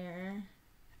here.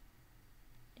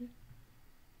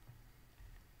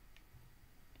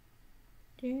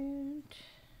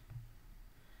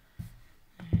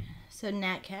 So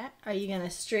Nat Cat, are you gonna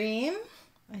stream?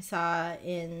 I saw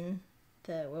in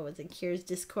the Kira's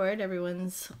Discord,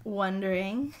 everyone's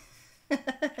wondering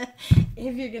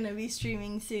if you're gonna be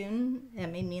streaming soon.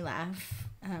 That made me laugh,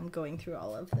 going through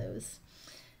all of those.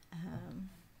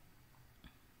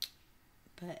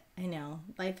 But I know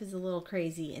life is a little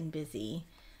crazy and busy,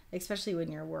 especially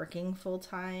when you're working full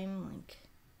time. Like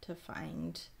to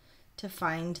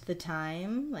find the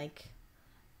time. Like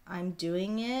I'm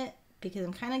doing it because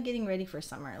I'm kind of getting ready for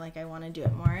summer. Like I want to do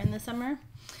it more in the summer.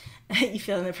 You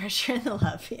feeling the pressure and the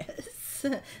love? Yes.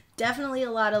 Definitely a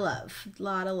lot of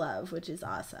love, which is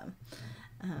awesome.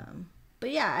 But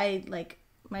yeah, I like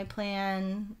my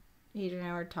plan. Adrian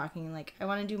and I were talking, like I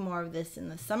want to do more of this in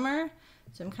the summer.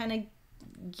 So I'm kind of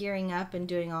gearing up and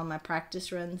doing all my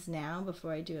practice runs now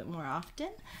before I do it more often.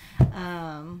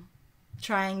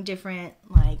 Trying different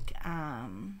like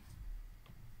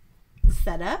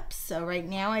setups. So right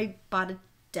now I bought a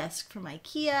desk from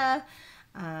IKEA.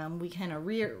 We kind of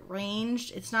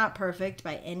rearranged. It's not perfect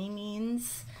by any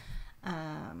means.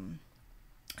 I'm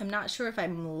not sure if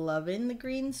I'm loving the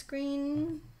green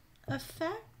screen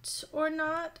effect or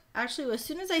not. Actually, as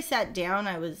soon as I sat down,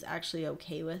 I was actually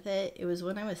okay with it. It was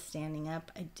when I was standing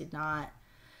up, I did not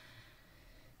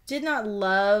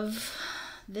love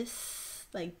this,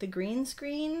 like the green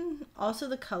screen. Also,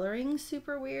 the coloring's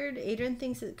super weird. Adrian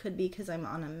thinks it could be because I'm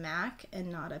on a Mac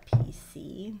and not a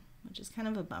PC, which is kind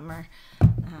of a bummer,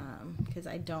 because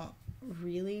I don't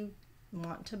really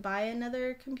want to buy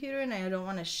another computer, and I don't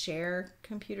want to share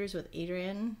computers with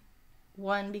Adrian.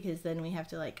 1, because then we have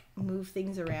to like move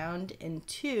things around, and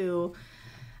 2,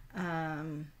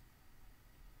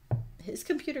 his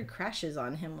computer crashes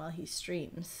on him while he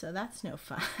streams, so that's no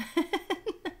fun.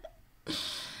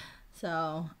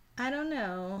 So I don't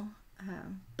know,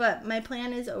 but my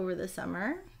plan is over the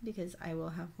summer because I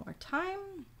will have more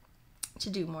time to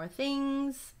do more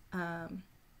things, and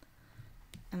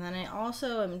then I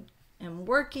also am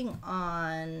working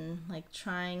on like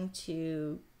trying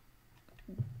to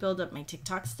build up my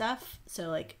TikTok stuff. So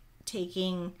like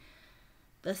taking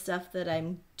the stuff that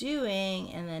I'm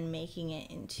doing and then making it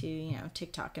into, you know,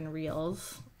 TikTok and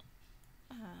Reels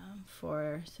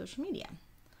for social media.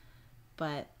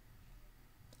 But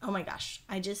oh my gosh,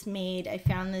 I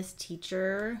found this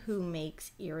teacher who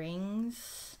makes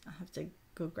earrings. I'll have to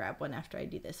go grab one after I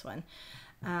do this one.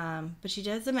 But she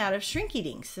does them out of Shrinky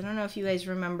Dinks. I don't know if you guys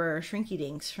remember Shrinky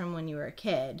Dinks from when you were a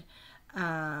kid,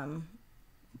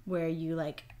 where you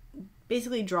like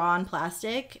basically draw on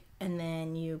plastic and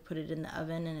then you put it in the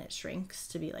oven and it shrinks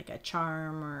to be like a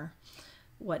charm or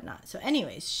whatnot. So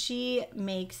anyways, she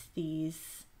makes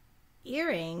these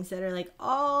earrings that are like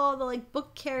all the like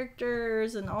book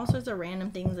characters and all sorts of random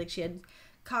things. Like she had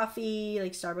coffee,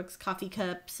 like Starbucks coffee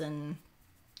cups and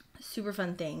super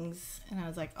fun things. And I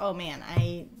was like, oh man,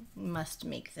 I must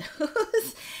make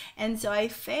those. And so I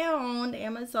found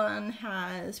Amazon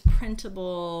has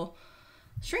printable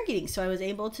Shrinky Dink. So I was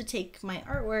able to take my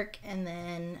artwork and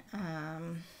then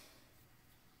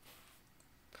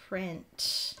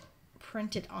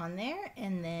print it on there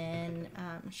and then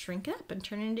shrink it up and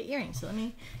turn it into earrings. So let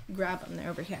me grab them. They're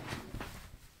over here.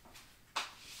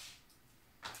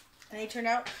 And they turned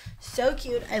out so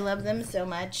cute. I love them so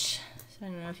much. So I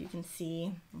don't know if you can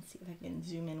see. Let's see if I can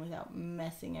zoom in without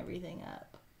messing everything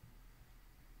up.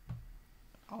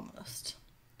 Almost.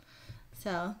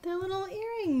 So they're little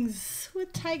earrings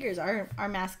with tigers. Our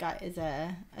mascot is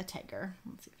a tiger.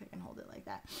 Let's see if I can hold it like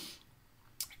that.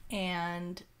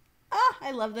 And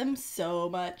I love them so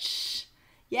much.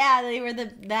 Yeah, they were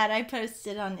that I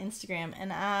posted on Instagram,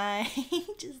 and I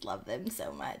just love them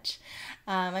so much.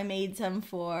 I made some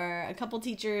for a couple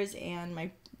teachers and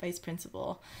my vice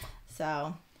principal.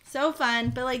 So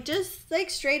fun, but like just like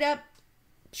straight up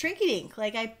Shrinky Dink.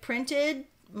 Like I printed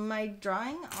my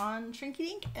drawing on Shrinky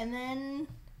Dink, and then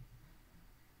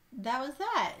that was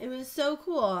that. It was so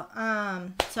cool.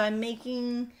 So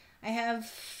I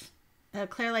have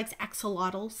Claire likes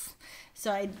axolotls.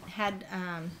 So I had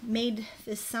made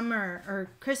this summer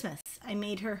or Christmas, I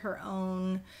made her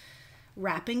own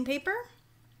wrapping paper.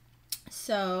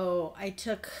 So I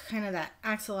took kind of that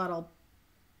axolotl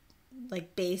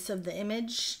like base of the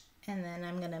image, and then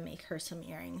I'm going to make her some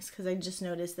earrings because I just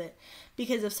noticed that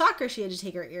because of soccer, she had to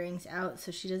take her earrings out.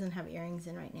 So she doesn't have earrings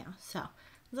in right now. So I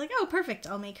was like, oh, perfect.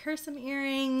 I'll make her some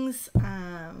earrings.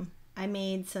 I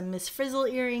made some Miss Frizzle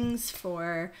earrings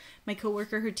for my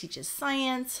coworker who teaches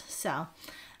science. So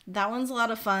that one's a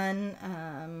lot of fun.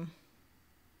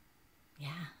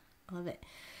 Yeah, I love it.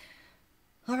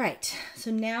 All right,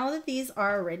 so now that these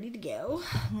are ready to go,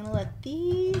 I'm going to let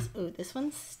these, this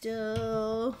one's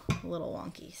still a little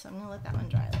wonky. So I'm going to let that one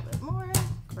dry a little bit more.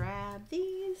 Grab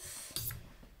these,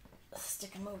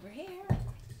 stick them over here.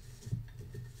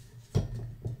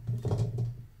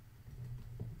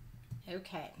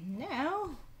 Okay,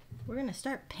 now we're going to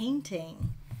start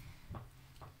painting.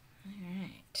 All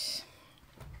right.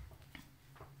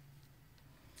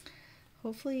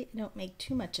 Hopefully I don't make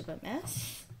too much of a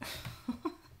mess.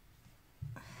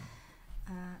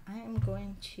 I am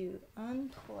going to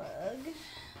unplug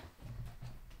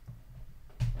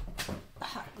the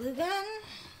hot glue gun.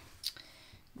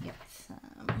 Get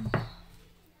some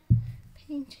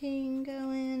painting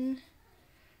going.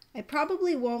 I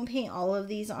probably won't paint all of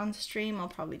these on stream. I'll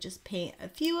probably just paint a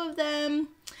few of them.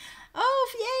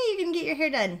 Oh, yay, you can get your hair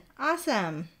done.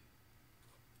 Awesome.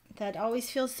 That always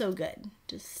feels so good.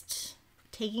 Just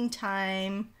taking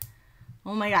time.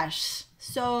 Oh my gosh,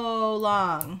 so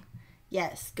long.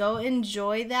 Yes, go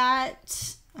enjoy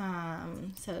that.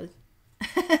 So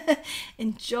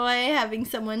enjoy having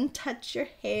someone touch your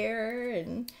hair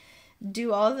and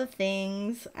do all the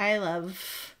things. I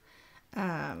love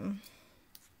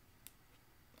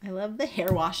the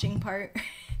hair washing part.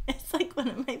 It's like one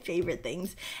of my favorite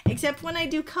things. Except when I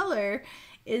do color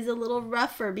is a little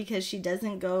rougher because she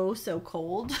doesn't go so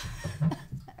cold.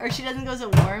 Or she doesn't go so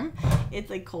warm. It's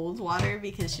like cold water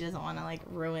because she doesn't want to like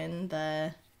ruin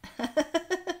the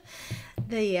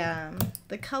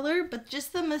the color, but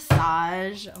just the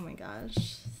massage. Oh my gosh,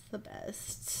 it's the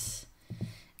best.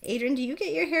 Adrian, do you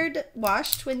get your hair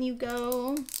washed when you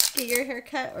go get your hair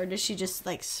cut, or does she just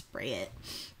like spray it?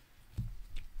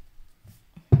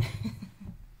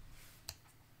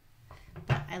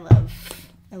 But I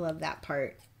love that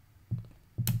part.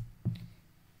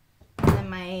 And then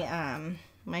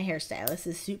my hairstylist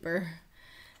is super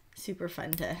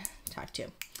fun to talk to.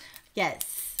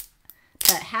 Yes,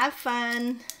 but have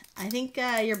fun. I think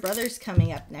your brother's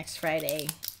coming up next Friday.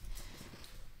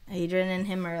 Adrian and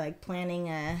him are like planning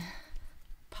a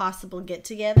possible get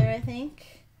together, I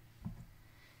think.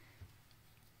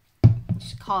 You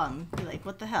should call him, be like,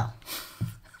 what the hell?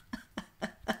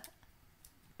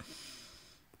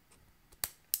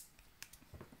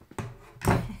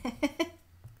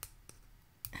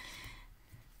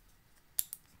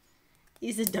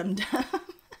 He's a dum-dum.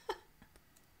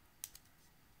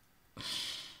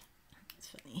 That's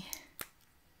funny.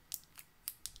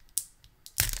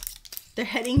 They're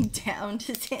heading down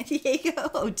to San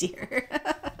Diego. Oh dear.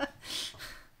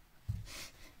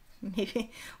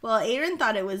 Maybe. Well, Aaron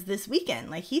thought it was this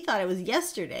weekend. Like he thought it was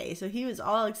yesterday. So he was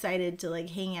all excited to like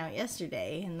hang out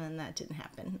yesterday, and then that didn't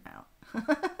happen. No.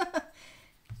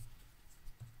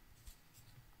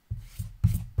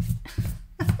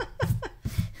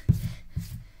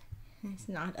 He's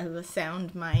not of a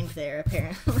sound mind there,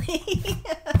 apparently.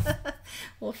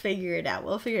 We'll figure it out.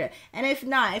 And if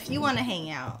not, if you want to hang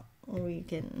out, we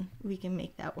can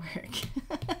make that work.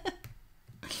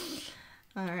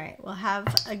 All right, well, have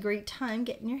a great time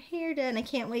getting your hair done. I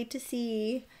can't wait to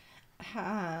see.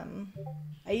 Are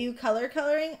you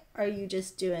coloring? Or are you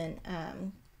just doing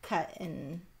cut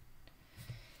and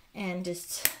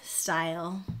just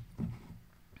style?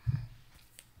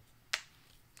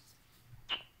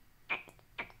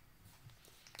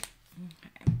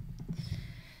 Okay.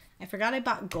 I forgot I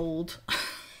bought gold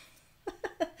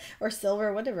or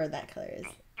silver, whatever that color is.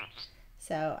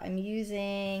 So I'm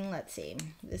using, let's see,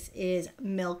 this is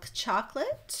milk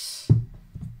chocolate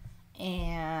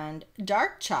and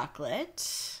dark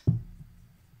chocolate.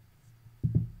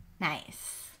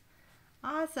 Nice.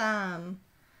 Awesome.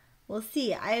 We'll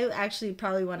see. I actually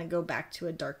probably want to go back to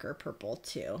a darker purple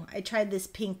too. I tried this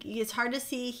pink. It's hard to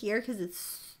see here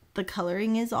because the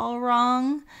coloring is all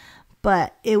wrong,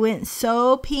 but it went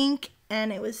so pink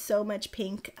and it was so much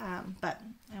pink. But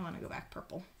I want to go back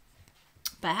purple.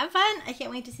 But have fun. I can't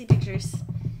wait to see pictures.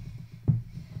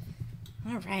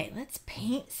 All right, let's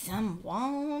paint some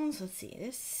walls. Let's see.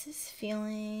 This is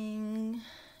feeling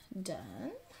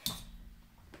done.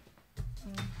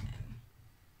 Okay.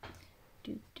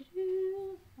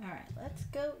 All right, let's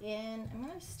go in. I'm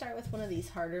going to start with one of these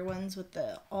harder ones with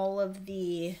all of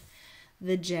the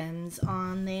gems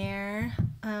on there.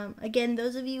 Again,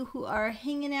 those of you who are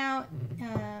hanging out,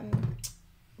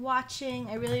 watching,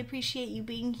 I really appreciate you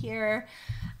being here.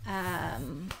 I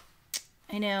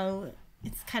know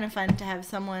it's kind of fun to have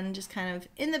someone just kind of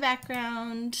in the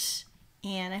background,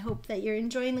 and I hope that you're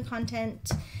enjoying the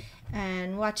content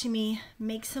and watching me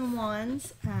make some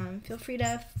wands. Feel free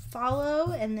to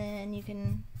follow, and then you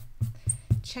can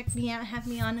check me out, have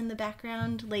me on in the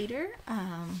background later.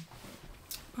 I'm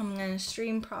gonna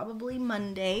stream probably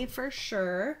Monday for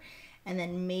sure, and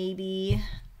then maybe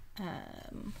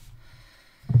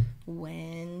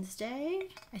Wednesday.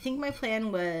 I think my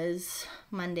plan was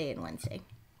Monday and Wednesday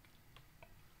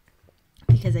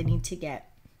because I need to get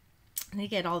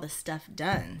all this stuff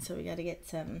done. So we got to get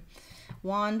some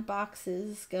wand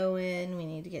boxes going. We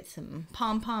need to get some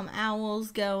pom-pom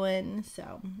owls going.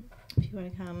 So if you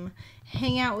want to come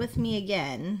hang out with me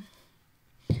again,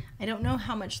 I don't know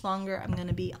how much longer I'm going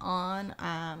to be on.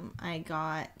 I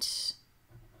got,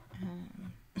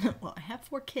 well, I have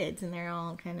 4 kids and they're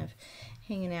all kind of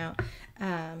hanging out.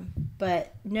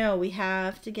 But no, we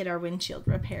have to get our windshield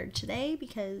repaired today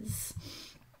because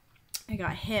I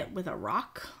got hit with a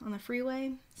rock on the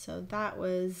freeway. So that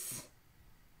was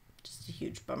just a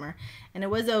huge bummer. And it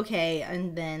was okay.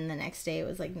 And then the next day it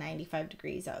was like 95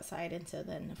 degrees outside. And so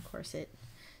then of course it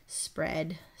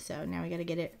spread. So now we got to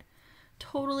get it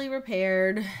totally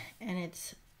repaired. And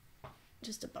it's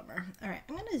just a bummer. All right,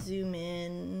 I'm going to zoom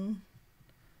in.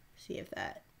 See if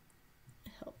that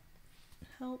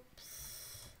helps.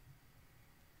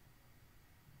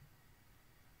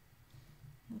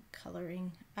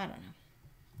 Coloring, I don't know.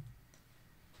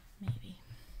 Maybe.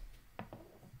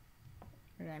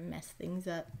 Or did I mess things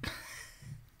up?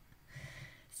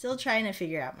 Still trying to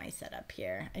figure out my setup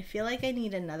here. I feel like I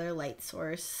need another light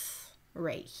source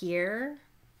right here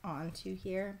onto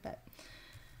here, but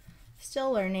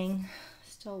still learning.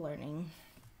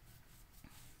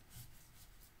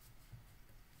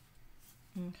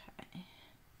 Okay.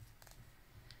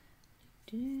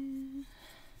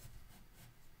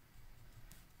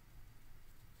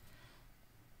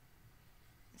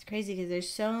 It's crazy because there's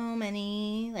so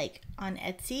many, like on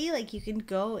Etsy, like you can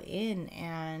go in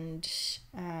and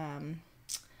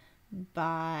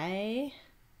buy.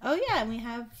 Oh yeah, and we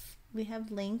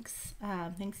have links.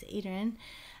 Thanks, Adrian.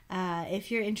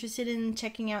 If you're interested in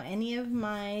checking out any of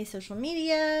my social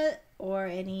media or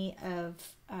any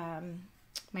of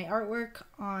my artwork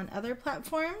on other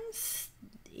platforms,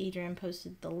 Adrian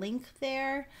posted the link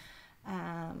there.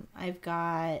 I've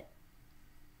got,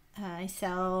 I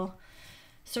sell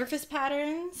surface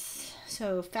patterns,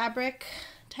 so fabric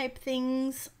type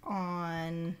things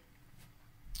on,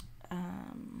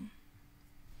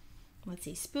 let's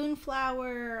see,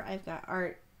 Spoonflower. I've got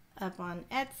art up on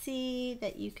Etsy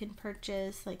that you can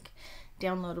purchase, like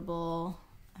downloadable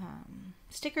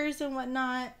stickers and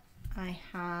whatnot. I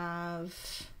have,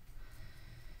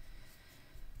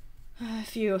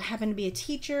 if you happen to be a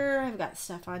teacher, I've got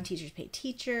stuff on Teachers Pay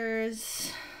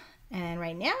Teachers. And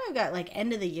right now I've got like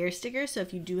end of the year stickers. So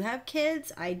if you do have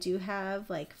kids, I do have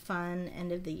like fun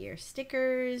end of the year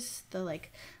stickers. The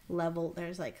like level,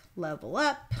 there's like level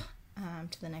up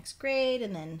to the next grade,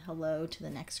 and then hello to the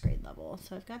next grade level.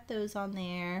 So I've got those on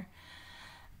there.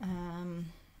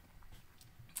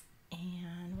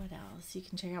 And what else? You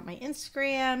can check out my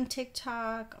Instagram,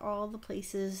 TikTok, all the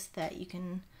places that you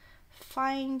can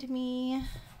find me.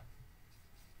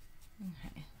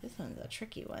 Okay, this one's a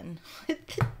tricky one with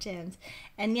the gems.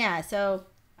 And yeah, so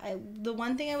the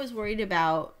one thing I was worried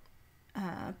about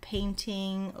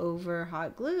painting over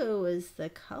hot glue was the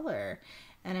color.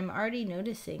 And I'm already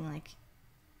noticing, like,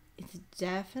 it's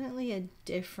definitely a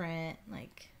different,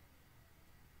 like,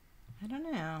 I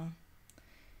don't know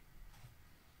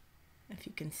if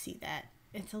you can see that.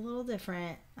 It's a little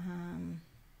different,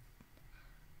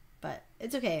 but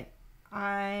it's okay.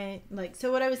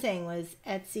 So what I was saying was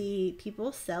Etsy,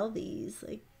 people sell these,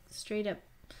 like, straight up.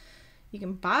 You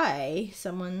can buy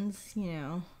someone's,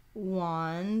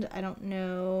 wand. I don't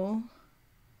know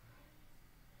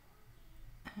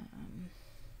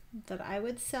that I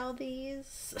would sell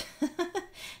these.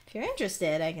 If you're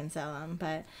interested, I can sell them,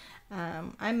 but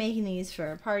I'm making these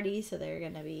for a party, so they're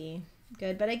gonna be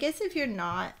good. But I guess if you're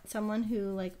not someone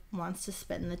who like wants to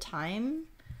spend the time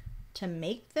to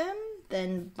make them,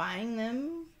 then buying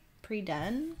them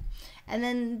pre-done. And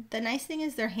then the nice thing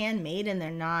is they're handmade and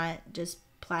they're not just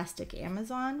plastic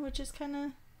Amazon, which is kind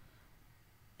of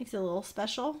makes it a little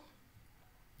special.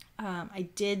 I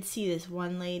did see this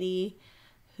one lady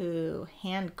who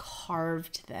hand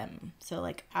carved them, so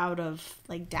like out of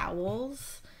like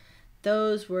dowels.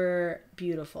 Those were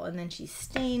beautiful, and then she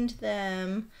stained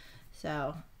them.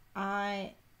 So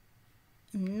I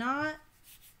am not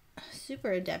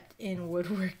super adept in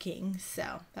woodworking,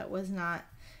 so that was not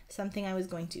something I was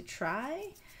going to try,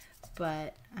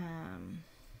 but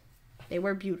they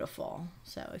were beautiful.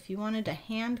 So if you wanted a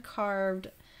hand carved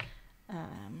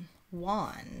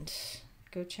wand,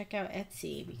 go check out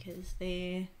Etsy because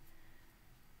they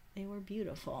were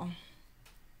beautiful.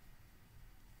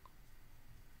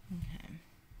 Okay,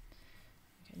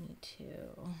 I need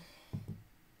to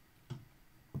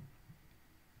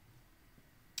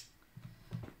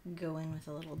go in with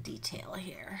a little detail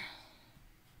here.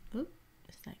 Oop,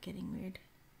 is that getting weird?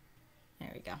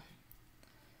 There we go.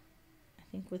 I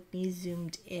think with me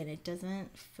zoomed in, it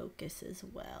doesn't focus as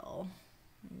well.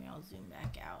 Maybe I'll zoom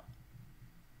back out.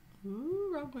 Ooh,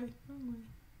 wrong way, wrong way.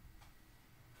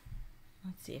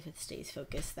 Let's see if it stays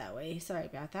focused that way. Sorry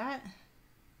about that.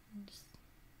 Just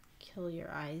kill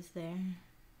your eyes there.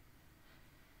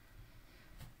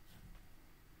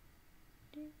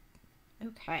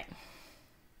 Okay.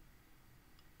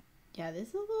 Yeah, this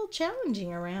is a little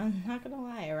challenging around, not gonna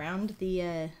lie, around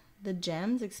the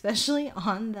gems, especially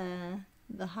on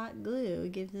the hot glue.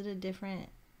 It gives it a different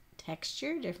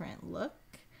texture, different look.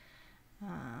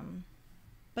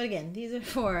 But again, these are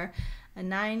for a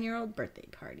 9-year-old birthday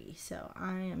party, so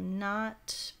I am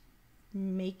not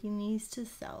making these to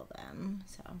sell them.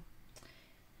 So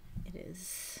it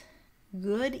is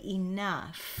good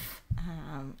enough.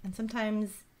 And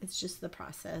sometimes it's just the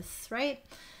process, right?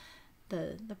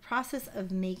 The process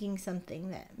of making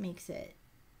something that makes it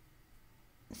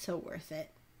so worth it.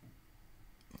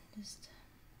 Just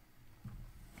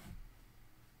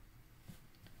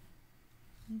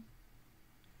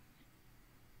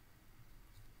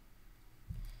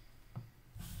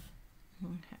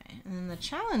okay, and then the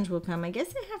challenge will come. I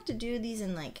guess I have to do these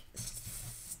in like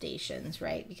stations,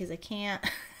 right? Because I can't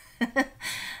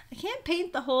I can't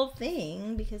paint the whole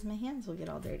thing because my hands will get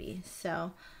all dirty.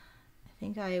 So I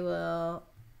think I will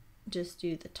just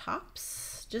do the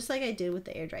tops, just like I did with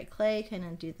the air dry clay, kind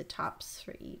of do the tops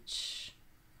for each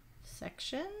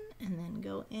section and then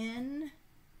go in.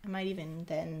 I might even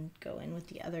then go in with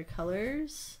the other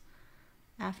colors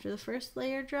after the first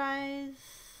layer dries.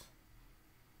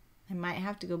 I might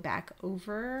have to go back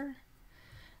over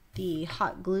the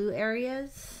hot glue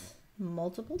areas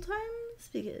multiple times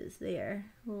because they are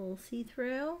a little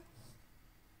see-through.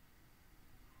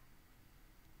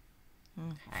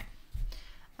 Okay.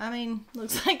 I mean,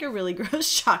 looks like a really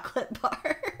gross chocolate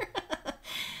bar.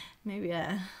 Maybe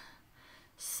a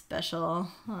special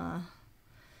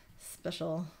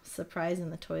surprise in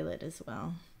the toilet as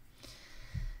well.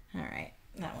 All right,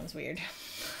 that one's weird.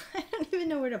 I don't even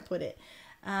know where to put it.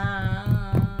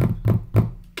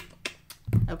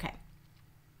 Okay.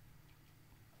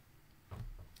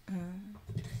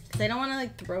 Because I don't want to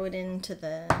like throw it into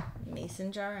the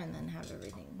mason jar and then have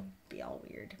everything be all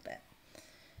weird, but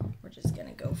we're just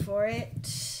gonna go for it.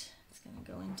 It's gonna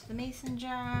go into the mason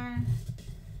jar.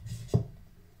 So,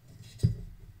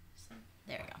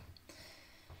 there we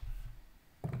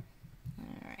go.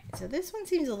 Alright, so this one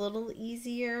seems a little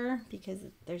easier because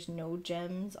there's no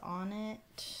gems on it.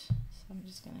 So I'm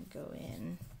just gonna go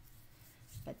in.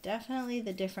 But definitely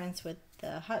the difference with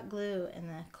the hot glue and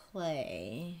the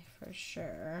clay for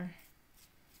sure.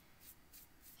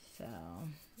 So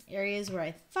areas where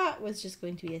I thought was just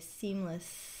going to be a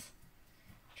seamless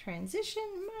transition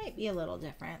might be a little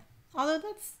different. Although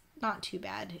not too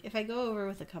bad. If I go over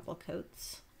with a couple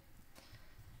coats,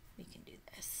 we can do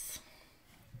this.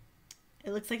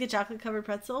 It looks like a chocolate covered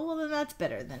pretzel. Well, then that's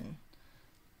better than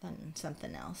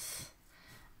something else.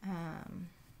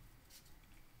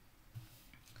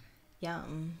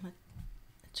 Yum.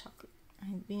 Chocolate.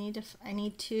 I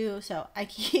need to. So I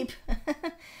keep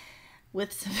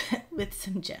with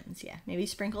some gems. Yeah, maybe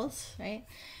sprinkles, right?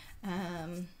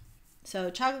 So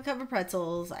chocolate covered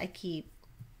pretzels. I keep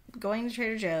going to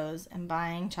Trader Joe's and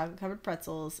buying chocolate covered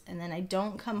pretzels, and then I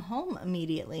don't come home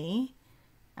immediately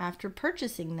after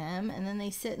purchasing them, and then they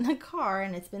sit in the car,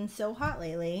 and it's been so hot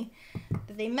lately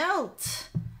that they melt,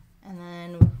 and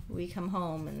then we come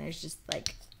home and there's just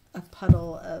like a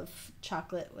puddle of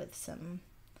chocolate with some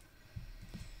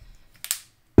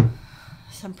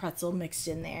pretzel mixed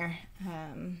in there.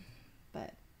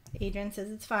 But Adrian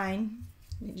says it's fine.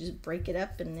 You just break it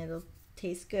up and it'll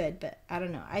taste good. But I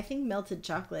don't know. I think melted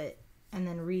chocolate and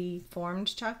then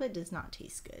reformed chocolate does not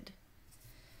taste good.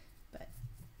 But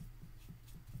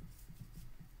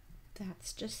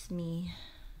that's just me.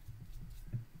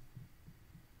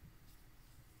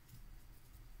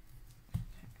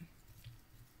 Okay.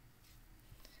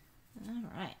 All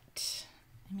right.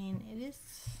 I mean,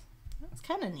 it's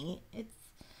kind of neat.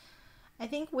 I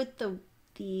think with the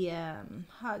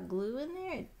hot glue in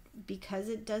there, because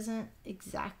it doesn't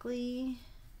exactly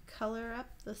color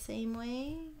up the same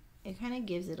way, it kind of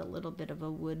gives it a little bit of a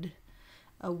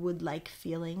wood-like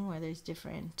feeling where there's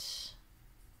different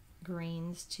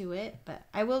grains to it. But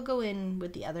I will go in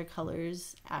with the other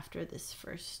colors after this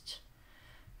first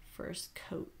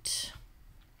coat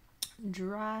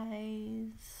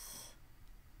dries.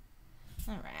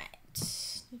 All right.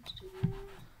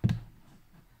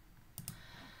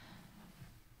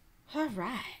 All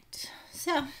right.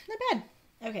 So, not bad.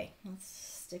 Okay, let's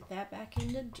stick that back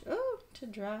into to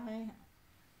dry.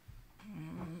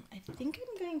 I think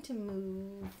I'm going to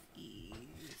move these.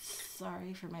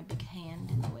 Sorry for my big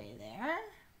hand in the way there.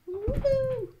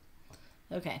 Woo-hoo!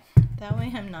 Okay, that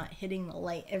way I'm not hitting the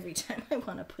light every time I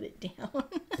want to put it down.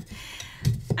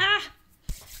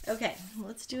 Okay,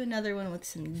 let's do another one with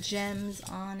some gems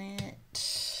on it.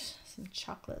 Some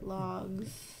chocolate logs.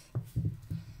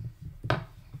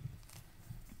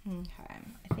 Okay,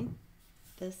 I think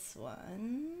this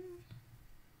one.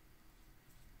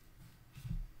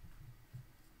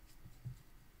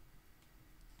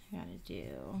 I gotta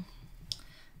do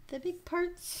the big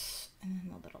parts and then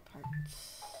the little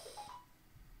parts.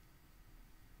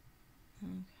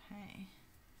 Okay.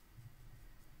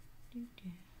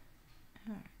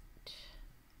 Alright.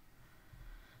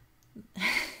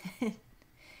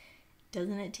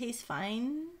 Doesn't it taste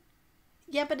fine?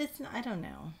 Yeah, but it's not, I don't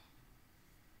know.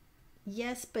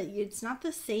 Yes, but it's not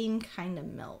the same kind of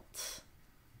melt.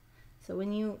 So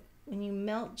when you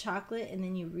melt chocolate and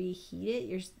then you reheat it,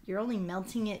 you're only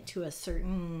melting it to a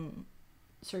certain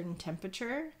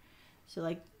temperature. So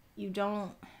like you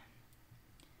don't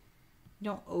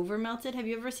over melt it. Have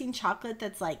you ever seen chocolate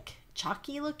that's like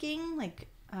chalky looking, like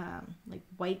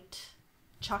white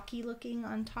chalky looking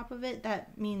on top of it?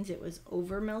 That means it was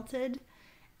over melted,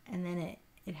 and then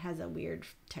it has a weird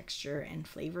texture and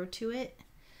flavor to it.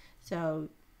 So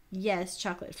yes,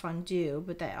 chocolate fondue,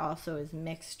 but that also is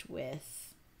mixed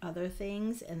with other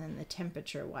things, and then the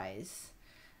temperature wise.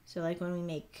 So like when we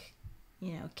make,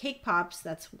 cake pops,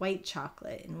 that's white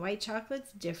chocolate, and white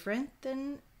chocolate's different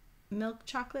than milk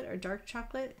chocolate or dark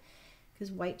chocolate,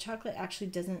 because white chocolate actually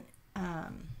doesn't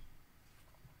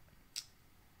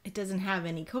it doesn't have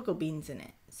any cocoa beans in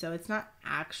it, so it's not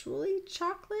actually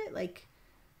chocolate. Like,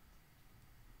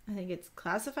 I think it's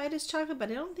classified as chocolate, but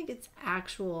I don't think it's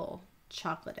actual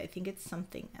chocolate. I think it's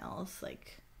something else,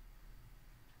 like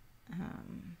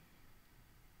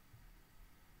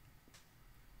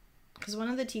because one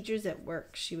of the teachers at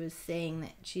work, she was saying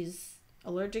that she's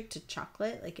allergic to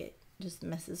chocolate, like it just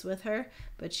messes with her,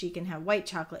 but she can have white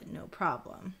chocolate no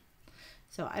problem.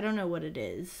 So I don't know what it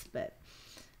is, but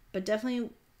definitely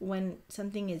when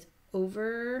something is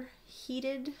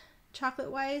overheated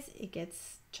chocolate wise, it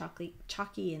gets chalky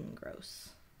and gross,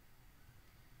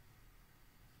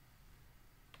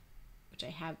 which I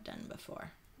have done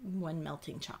before when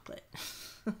melting chocolate.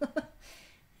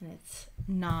 And it's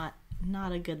not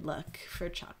a good look for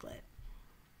chocolate.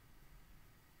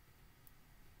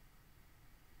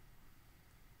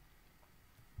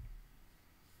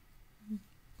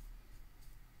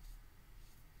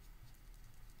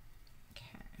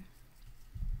 Okay.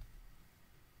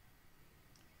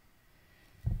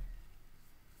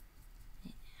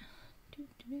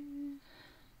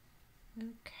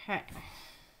 Okay.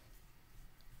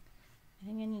 I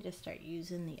think I need to start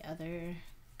using the other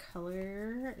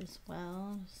color as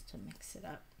well, just to mix it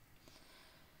up.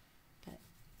 But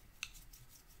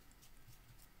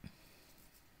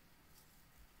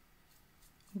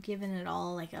I'm giving it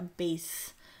all like a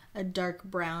base, a dark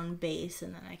brown base,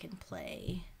 and then I can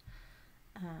play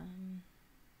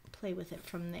with it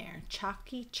from there.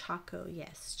 Chalky Choco,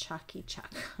 yes, Chalky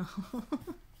Choco.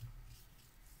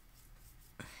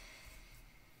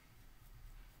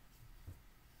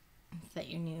 Is that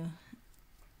your new?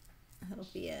 That'll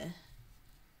be a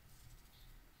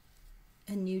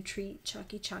new treat,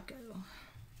 Chalky Choco.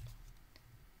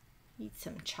 Eat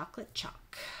some chocolate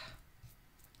chalk.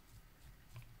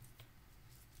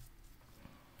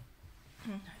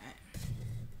 Okay.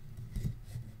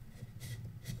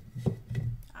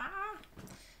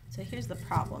 So here's the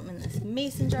problem in this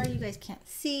mason jar. You guys can't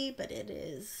see, but it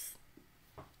is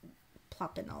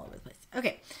plopping all over the place.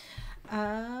 Okay.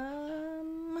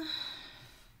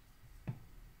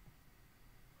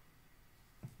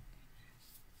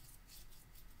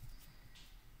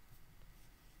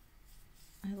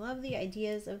 I love the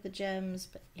ideas of the gems,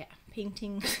 but yeah,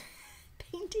 painting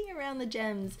around the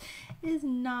gems is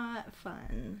not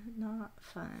fun. Not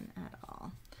fun at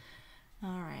all.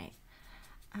 All right.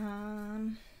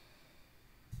 I'm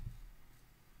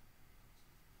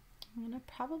going to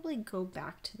probably go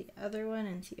back to the other one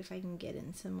and see if I can get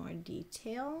in some more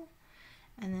detail.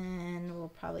 And then we'll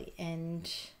probably end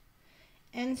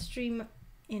stream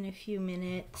in a few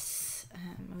minutes.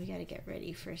 We got to get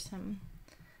ready for some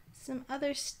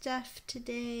other stuff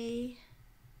today.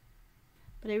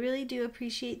 But I really do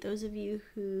appreciate those of you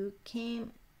who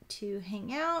came to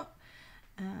hang out,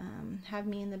 have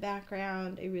me in the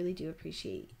background. I really do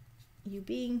appreciate you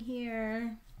being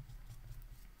here.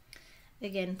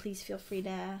 Again, please feel free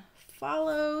to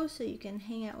follow so you can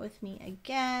hang out with me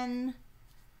again.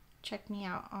 Check me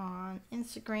out on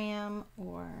Instagram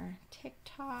or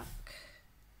TikTok.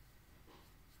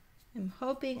 I'm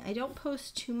hoping I don't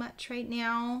post too much right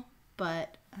now,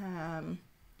 but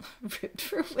ripped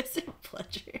for wizard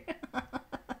pleasure.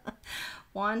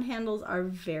 Wand handles are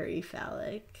very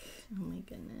phallic. Oh my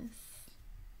goodness.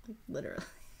 Like literally.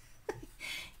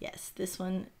 Yes, this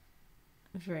one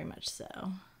very much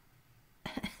so.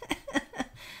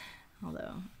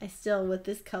 Although I still, with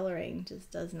this coloring,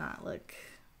 just does not look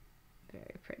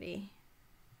very pretty.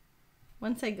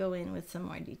 Once I go in with some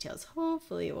more details,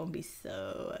 hopefully it won't be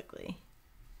so ugly.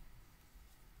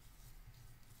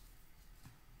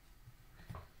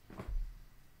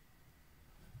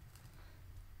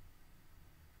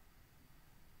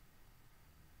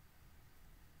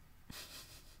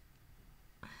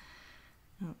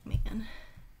 Oh man.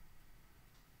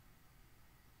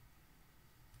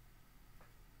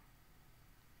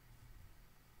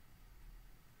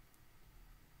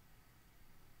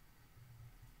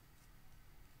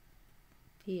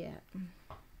 The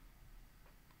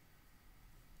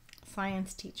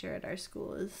science teacher at our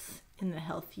school is in the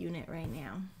health unit right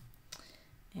now,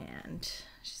 and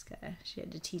she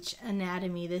had to teach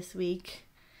anatomy this week,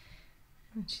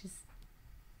 and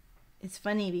it's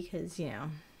funny because, you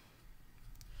know,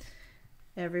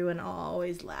 everyone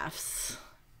always laughs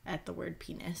at the word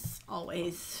penis,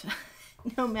 always.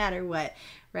 No matter what,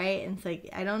 right? And it's like,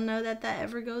 I don't know that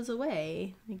ever goes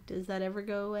away. Like, does that ever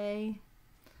go away?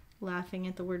 Laughing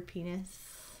at the word penis.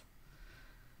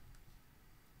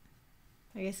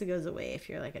 I guess it goes away if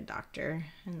you're like a doctor,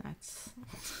 and that's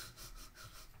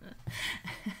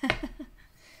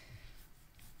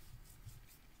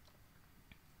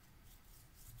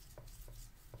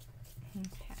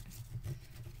okay.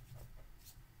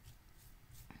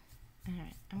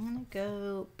 Alright, I'm gonna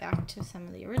go back to some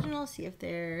of the originals, see if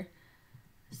they're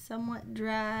somewhat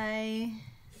dry,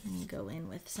 and go in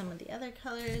with some of the other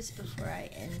colors before I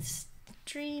end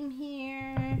stream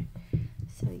here,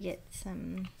 so we get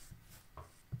some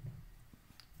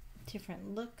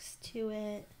different looks to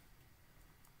it.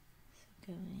 So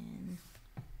go in,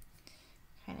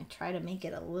 kind of try to make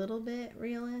it a little bit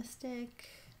realistic,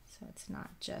 so it's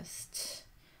not just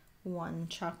one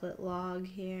chocolate log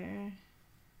here.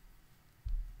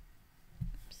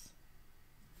 Oops.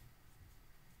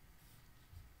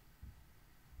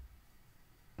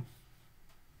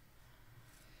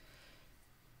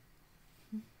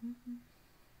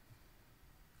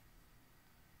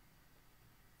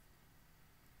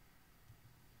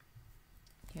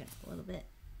 Here, a little bit.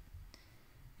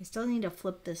 I still need to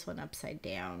flip this one upside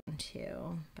down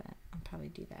too, but I'll probably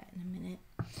do that in a minute.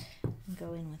 And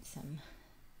go in with some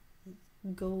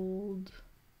gold.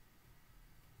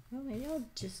 Well, maybe I'll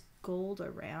just gold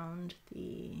around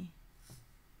the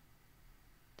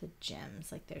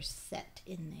gems, like they're set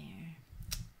in there.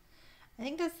 I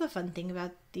think that's the fun thing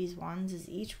about these wands is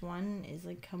each one is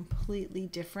like completely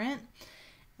different,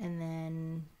 and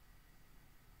then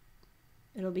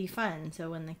it'll be fun.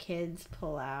 So when the kids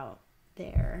pull out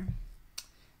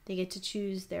they get to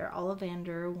choose their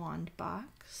Ollivander wand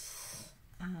box,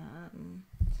 and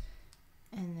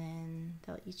then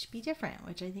they'll each be different,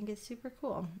 which I think is super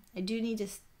cool. I do need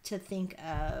to think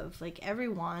of, like, every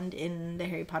wand in the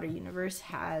Harry Potter universe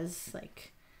has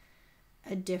like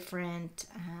a different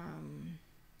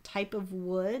type of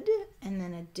wood, and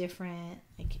then a different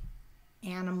like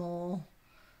animal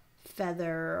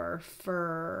feather or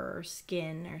fur or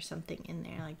skin or something in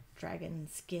there, like dragon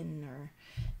skin or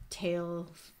tail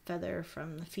feather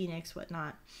from the phoenix,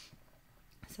 whatnot.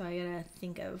 So I gotta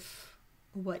think of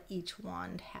what each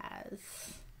wand has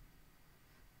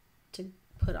to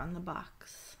put on the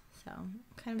box. So I'm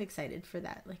kind of excited for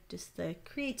that, like just the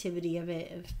creativity of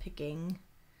it, of picking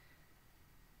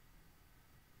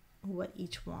what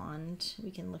each wand.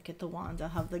 We can look at the wands. I'll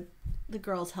have the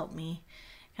girls help me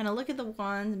kind of look at the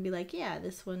wands and be like, yeah,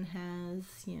 this one has,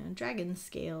 you know, dragon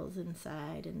scales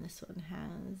inside, and this one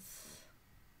has,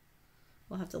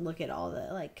 we'll have to look at all the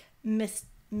like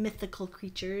mythical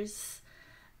creatures,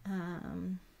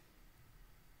 and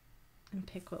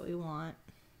pick what we want.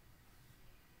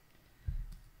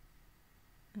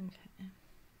 Okay.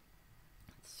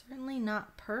 It's certainly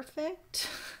not perfect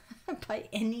by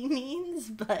any means,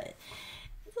 but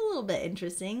it's a little bit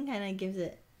interesting. Kind of gives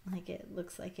it, like, it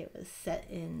looks like it was set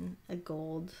in a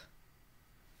gold.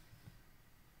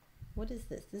 What is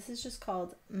this? This is just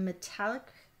called metallic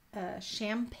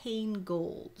champagne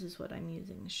gold is what I'm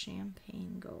using.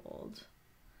 Champagne gold.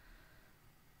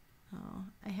 Oh,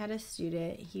 I had a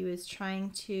student, he was trying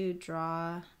to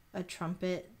draw a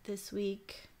trumpet this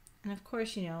week. And of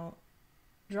course, you know,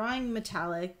 drawing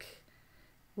metallic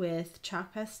with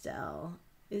chalk pastel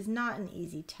is not an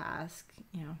easy task.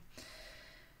 You know,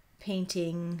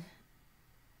 painting,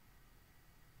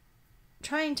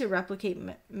 trying to replicate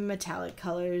metallic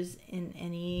colors in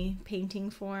any painting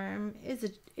form is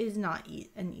not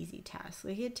an easy task.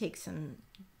 Like, it takes some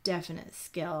definite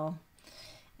skill.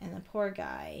 And the poor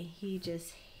guy, he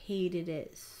just hated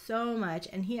it so much,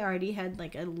 and he already had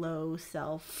like a low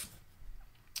self-esteem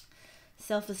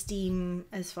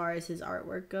as far as his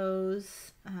artwork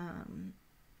goes.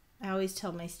 I always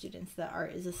tell my students that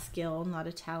art is a skill, not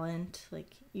a talent.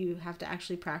 Like, you have to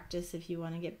actually practice if you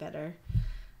want to get better.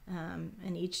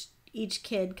 And each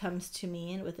kid comes to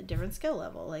me with a different skill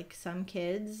level. Like, some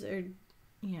kids are,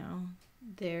 you know,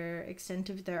 their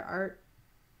extent of their art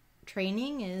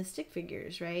training is stick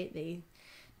figures, right? They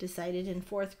decided in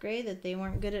 4th grade that they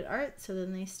weren't good at art, so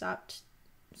then they stopped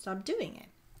doing it.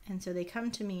 And so they come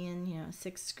to me in, you know,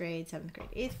 6th grade, 7th grade,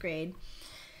 8th grade,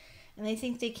 and they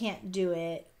think they can't do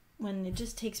it when it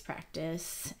just takes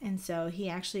practice. And so he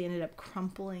actually ended up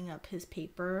crumpling up his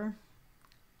paper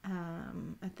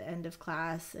at the end of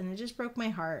class, and it just broke my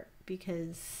heart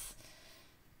because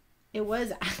it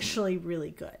was actually really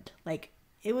good. Like,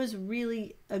 it was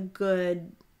really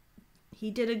he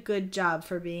did a good job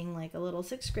for being like a little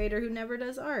 6th grader who never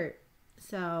does art.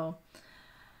 So,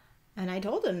 and I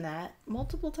told him that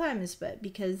multiple times, but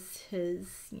because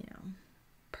his, you know,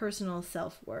 personal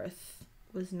self-worth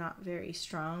was not very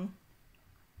strong,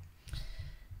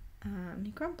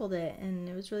 he crumpled it, and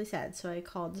it was really sad. So I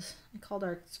called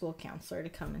our school counselor to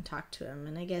come and talk to him,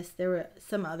 and I guess there were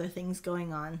some other things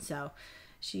going on, so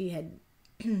she had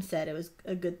said it was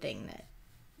a good thing that,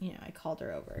 you know, I called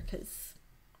her over, because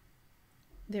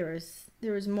there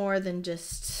was more than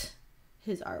just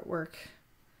his artwork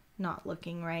not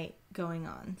looking right going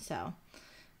on. So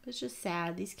it's just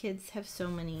sad. These kids have so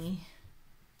many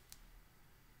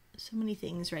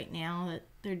things right now that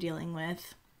they're dealing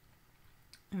with.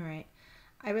 All right,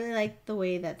 I really like the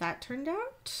way that turned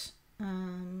out.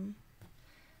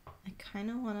 I kind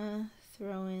of want to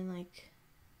throw in like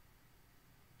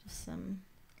just some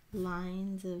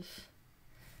lines of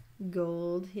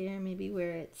gold here, maybe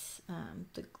where it's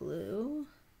the glue.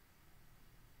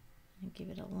 And give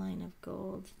it a line of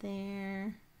gold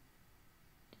there,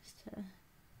 just to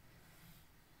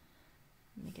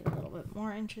make it a little bit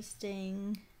more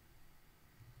interesting.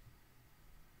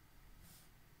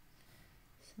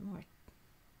 Some more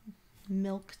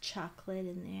milk chocolate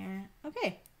in there.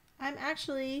 Okay, I'm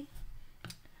actually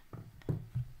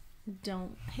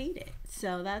don't hate it.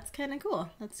 So that's kind of cool.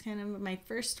 That's kind of my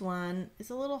first one.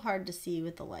 It's a little hard to see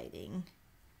with the lighting,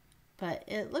 but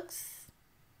it looks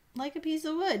like a piece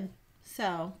of wood.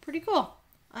 So pretty cool.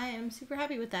 I am super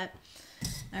happy with that.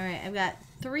 All right, I've got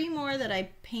 3 more that I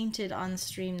painted on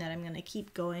stream that I'm going to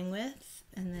keep going with.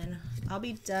 and then I'll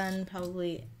be done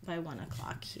probably by 1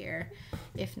 o'clock here,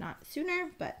 if not sooner,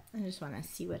 but I just want to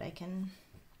see what I can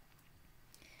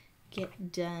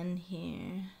get done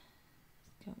here.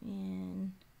 Let's go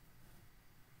in.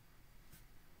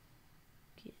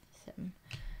 Get some.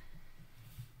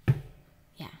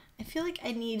 Yeah, I feel like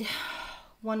I need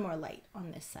one more light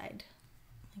on this side.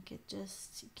 Like it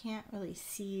just, you can't really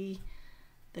see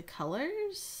the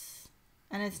colors.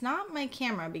 And it's not my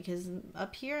camera because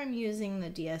up here I'm using the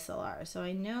DSLR. So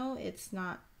I know it's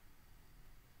not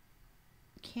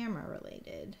camera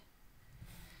related.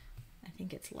 I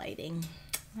think it's lighting.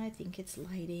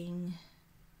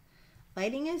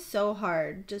 Lighting is so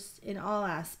hard, just in all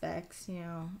aspects, you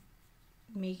know,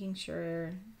 making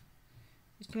sure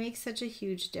it makes such a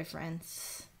huge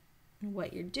difference in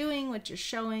what you're doing, what you're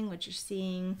showing, what you're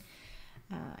seeing.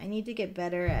 I need to get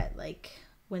better at, like,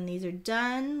 when these are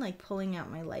done, like pulling out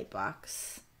my light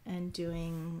box and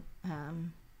doing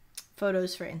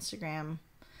photos for Instagram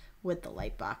with the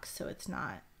light box so it's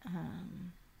not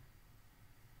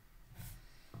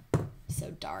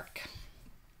so dark.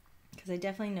 Because I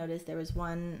definitely noticed there was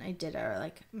one I did a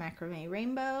like macrame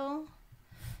rainbow,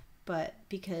 but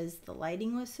because the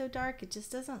lighting was so dark, it just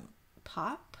doesn't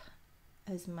pop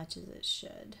as much as it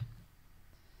should.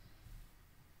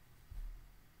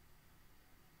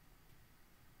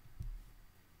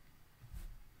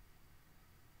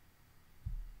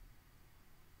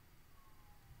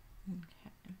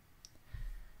 Okay.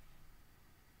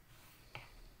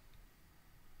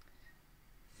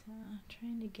 So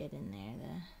trying to get in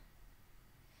there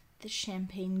the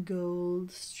champagne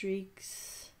gold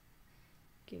streaks.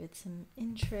 Give it some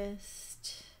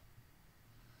interest.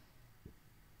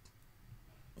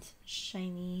 Some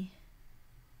shiny.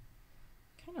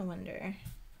 Kind of wonder.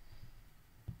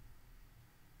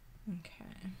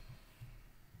 Okay.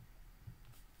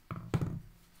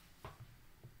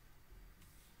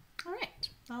 All right.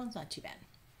 That one's not too bad.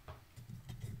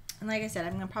 And like I said,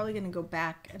 I'm probably going to go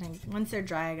back, and once they're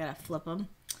dry, I got to flip them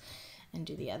and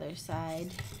do the other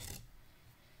side.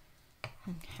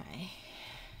 Okay.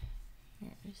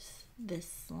 Here's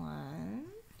this one.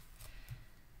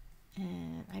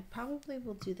 And I probably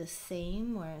will do the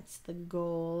same where it's the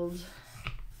gold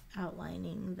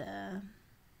outlining the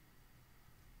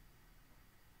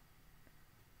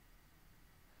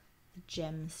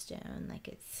gemstone, like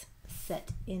it's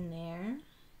set in there.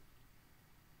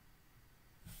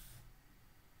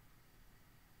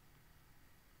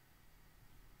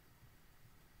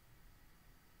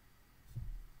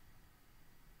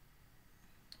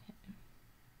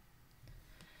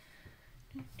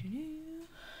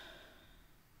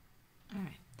 All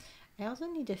right. I also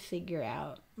need to figure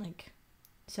out, like,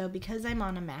 so because I'm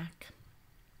on a Mac,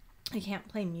 I can't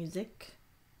play music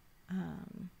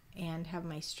and have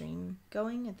my stream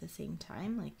going at the same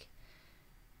time. Like,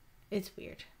 it's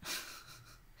weird.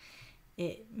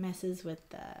 It messes with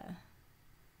the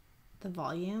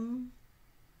volume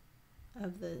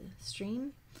of the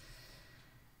stream.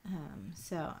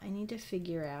 So I need to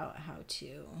figure out how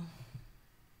to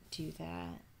do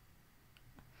that.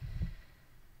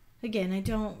 Again, I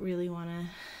don't really want to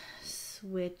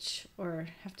switch or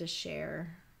have to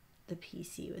share the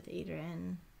PC with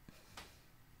Adrian.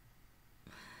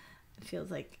 It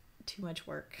feels like too much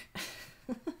work.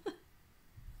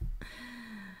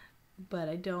 But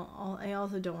I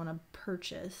also don't want to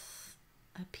purchase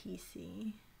a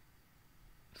PC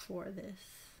for this.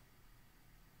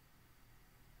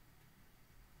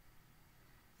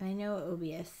 And I know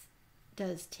OBS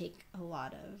does take a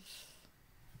lot of,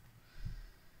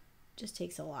 just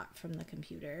takes a lot from the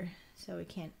computer, so I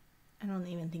don't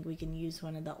even think we can use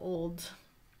one of the old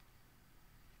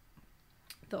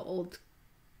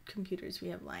computers we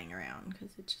have lying around,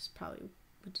 because it just probably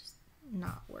would just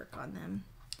not work on them.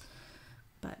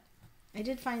 But I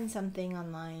did find something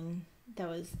online that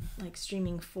was like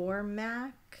streaming for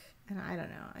Mac, and I don't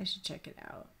know, I should check it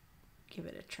out, give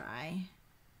it a try.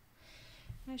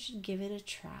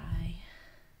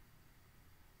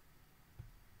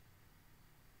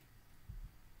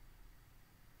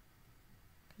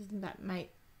 That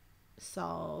might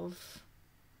solve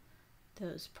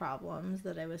those problems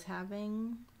that I was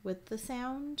having with the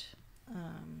sound,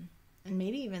 and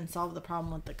maybe even solve the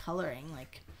problem with the coloring.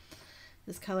 Like,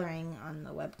 this coloring on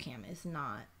the webcam is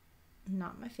not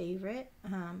my favorite,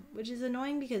 which is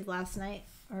annoying because last night,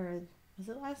 or was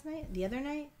it last night? The other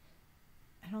night?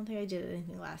 I don't think I did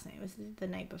anything last night. It was the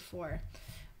night before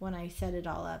when I set it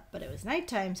all up, but it was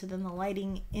nighttime, so then the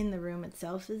lighting in the room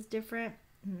itself is different.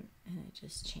 And it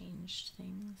just changed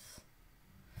things.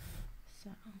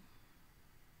 So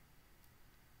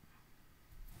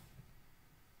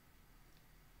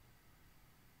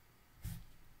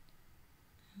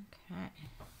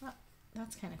well,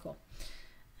 that's kind of cool.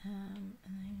 And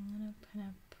I'm gonna kind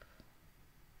of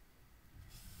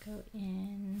go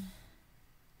in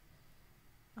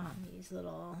on these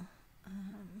little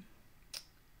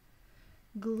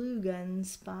glue gun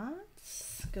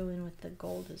spots. Go in with the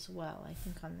gold as well, I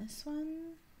think, on this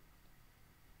one.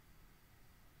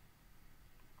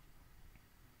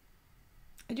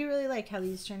 I do really like how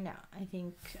these turned out. I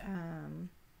think I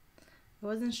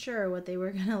wasn't sure what they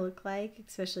were gonna look like,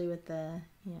 especially with the,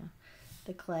 you know,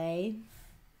 the clay.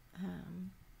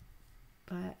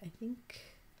 But I think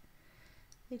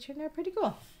they turned out pretty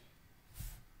cool.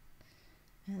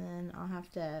 And then I'll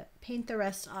have to paint the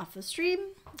rest off the stream,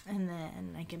 and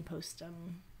then I can post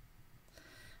them.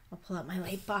 I'll pull out my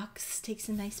light box, take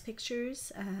some nice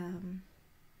pictures,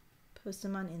 post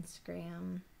them on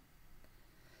Instagram.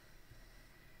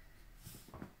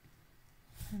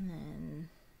 And then,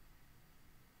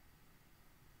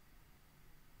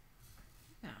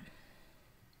 yeah.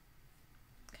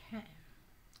 Okay.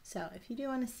 So if you do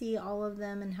want to see all of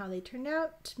them and how they turned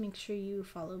out, make sure you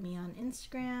follow me on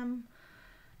Instagram.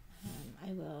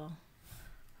 I will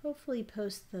hopefully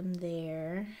post them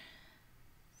there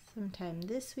sometime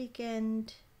this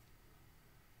weekend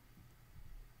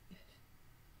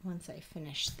once I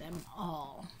finish them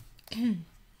all. I'm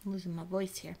losing my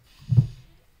voice here.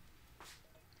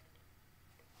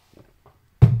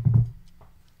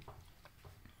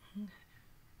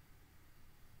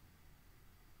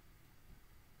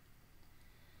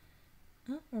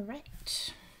 All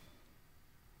right.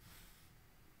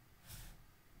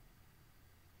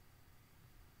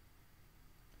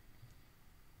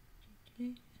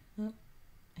 Oh,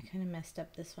 I kind of messed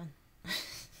up this one.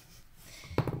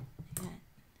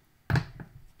 I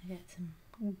got some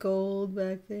gold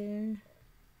back there.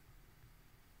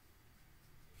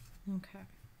 Okay.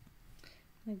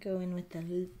 I'm gonna go in with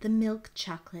the milk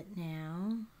chocolate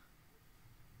now.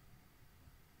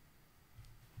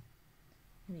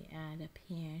 We add up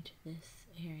here to this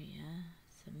area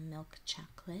some milk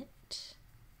chocolate.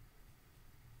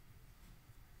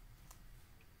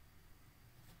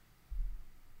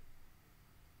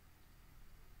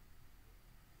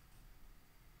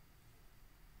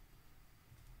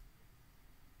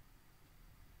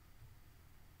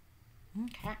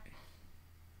 Okay.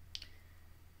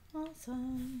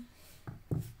 Awesome.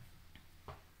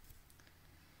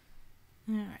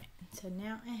 All right. So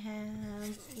now I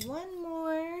have one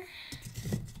more,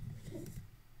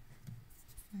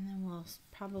 and then we'll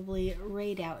probably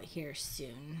raid out here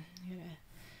soon. I gotta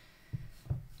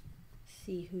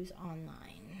see who's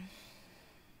online.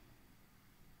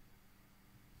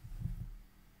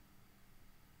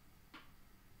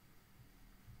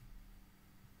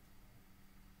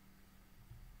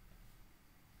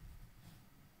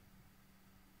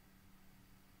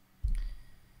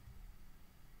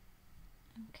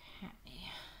 Okay.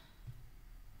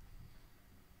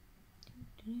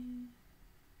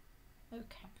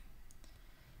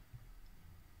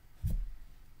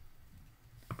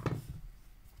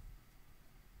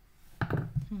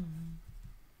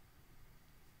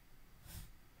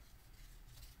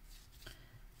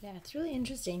 Yeah, it's really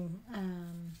interesting.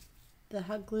 The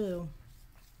hot glue,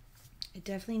 it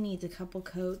definitely needs a couple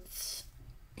coats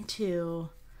to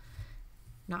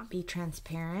not be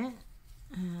transparent.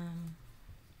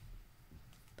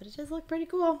 But it does look pretty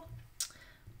cool. I'll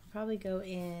probably go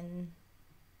in.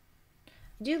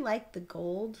 I do like the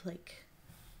gold, like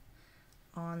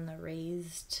on the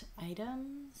raised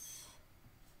items.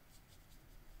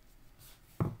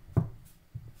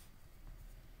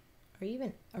 Or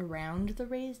even around the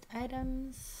raised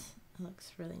items. It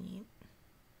looks really neat.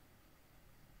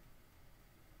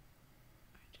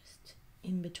 Or just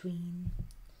in between.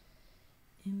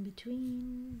 In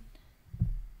between.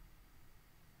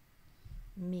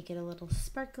 Make it a little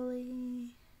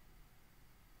sparkly.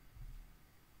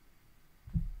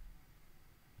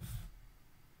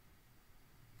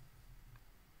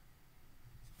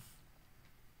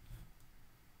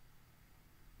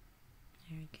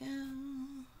 There we go.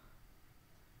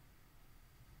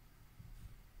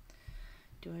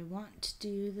 Do I want to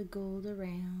do the gold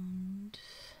around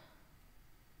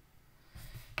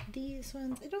these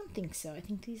ones? I don't think so. I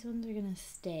think these ones are gonna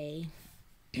stay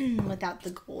without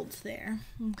the golds there.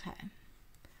 Okay.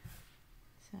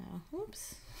 So,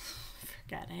 oops.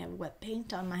 Forgot I have wet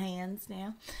paint on my hands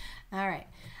now. All right.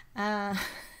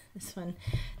 This one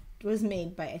was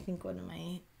made by, I think,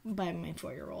 by my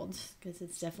 4-year-olds, because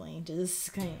it's definitely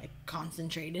just kind of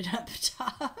concentrated up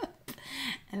top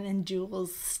and then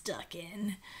jewels stuck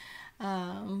in.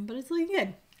 But it's looking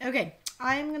good. Okay.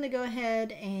 I'm going to go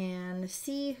ahead and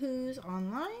see who's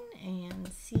online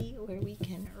and see where we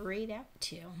can rate out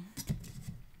to.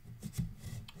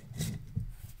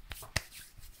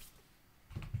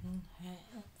 Okay,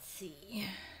 let's see.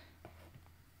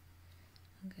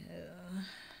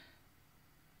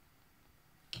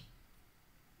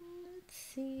 Let's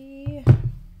see.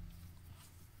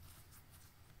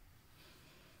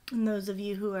 And those of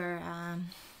you who are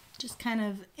just kind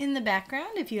of in the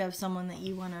background, if you have someone that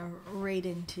you want to rate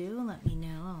into, let me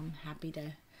know. I'm happy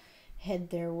to head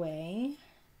their way.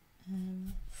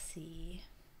 Let's see.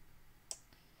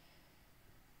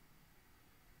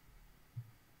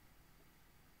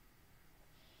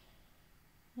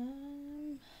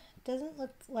 Doesn't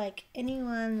look like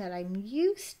anyone that I'm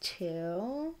used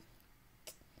to.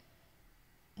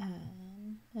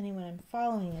 Anyone I'm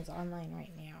following is online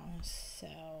right now,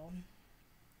 so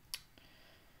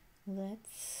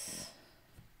let's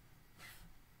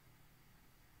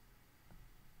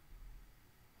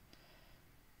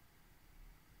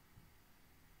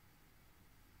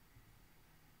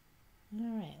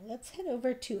let's head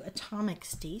over to Atomic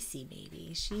Stacy.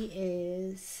 Maybe she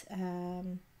is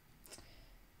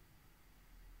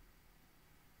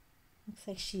looks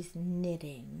like she's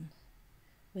knitting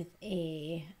with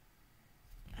a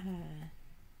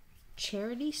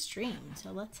charity stream,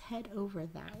 so let's head over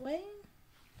that way.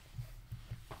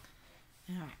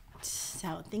 All right,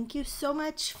 so thank you so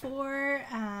much for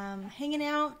hanging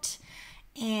out,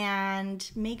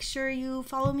 and make sure you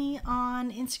follow me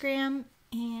on Instagram,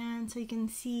 and so you can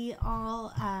see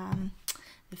all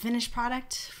the finished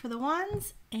product for the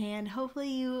wands, and hopefully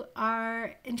you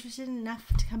are interested enough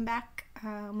to come back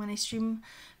when I stream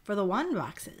for the wand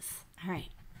boxes. All right,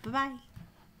 bye-bye.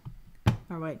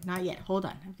 Or wait, not yet. Hold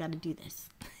on. I've got to do this.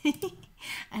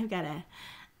 I've got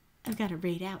to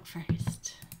rate out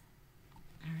first.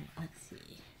 All right, let's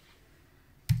see.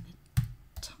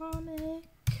 Atomic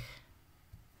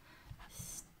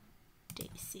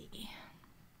Stacy.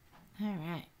 All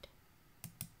right.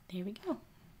 There we go.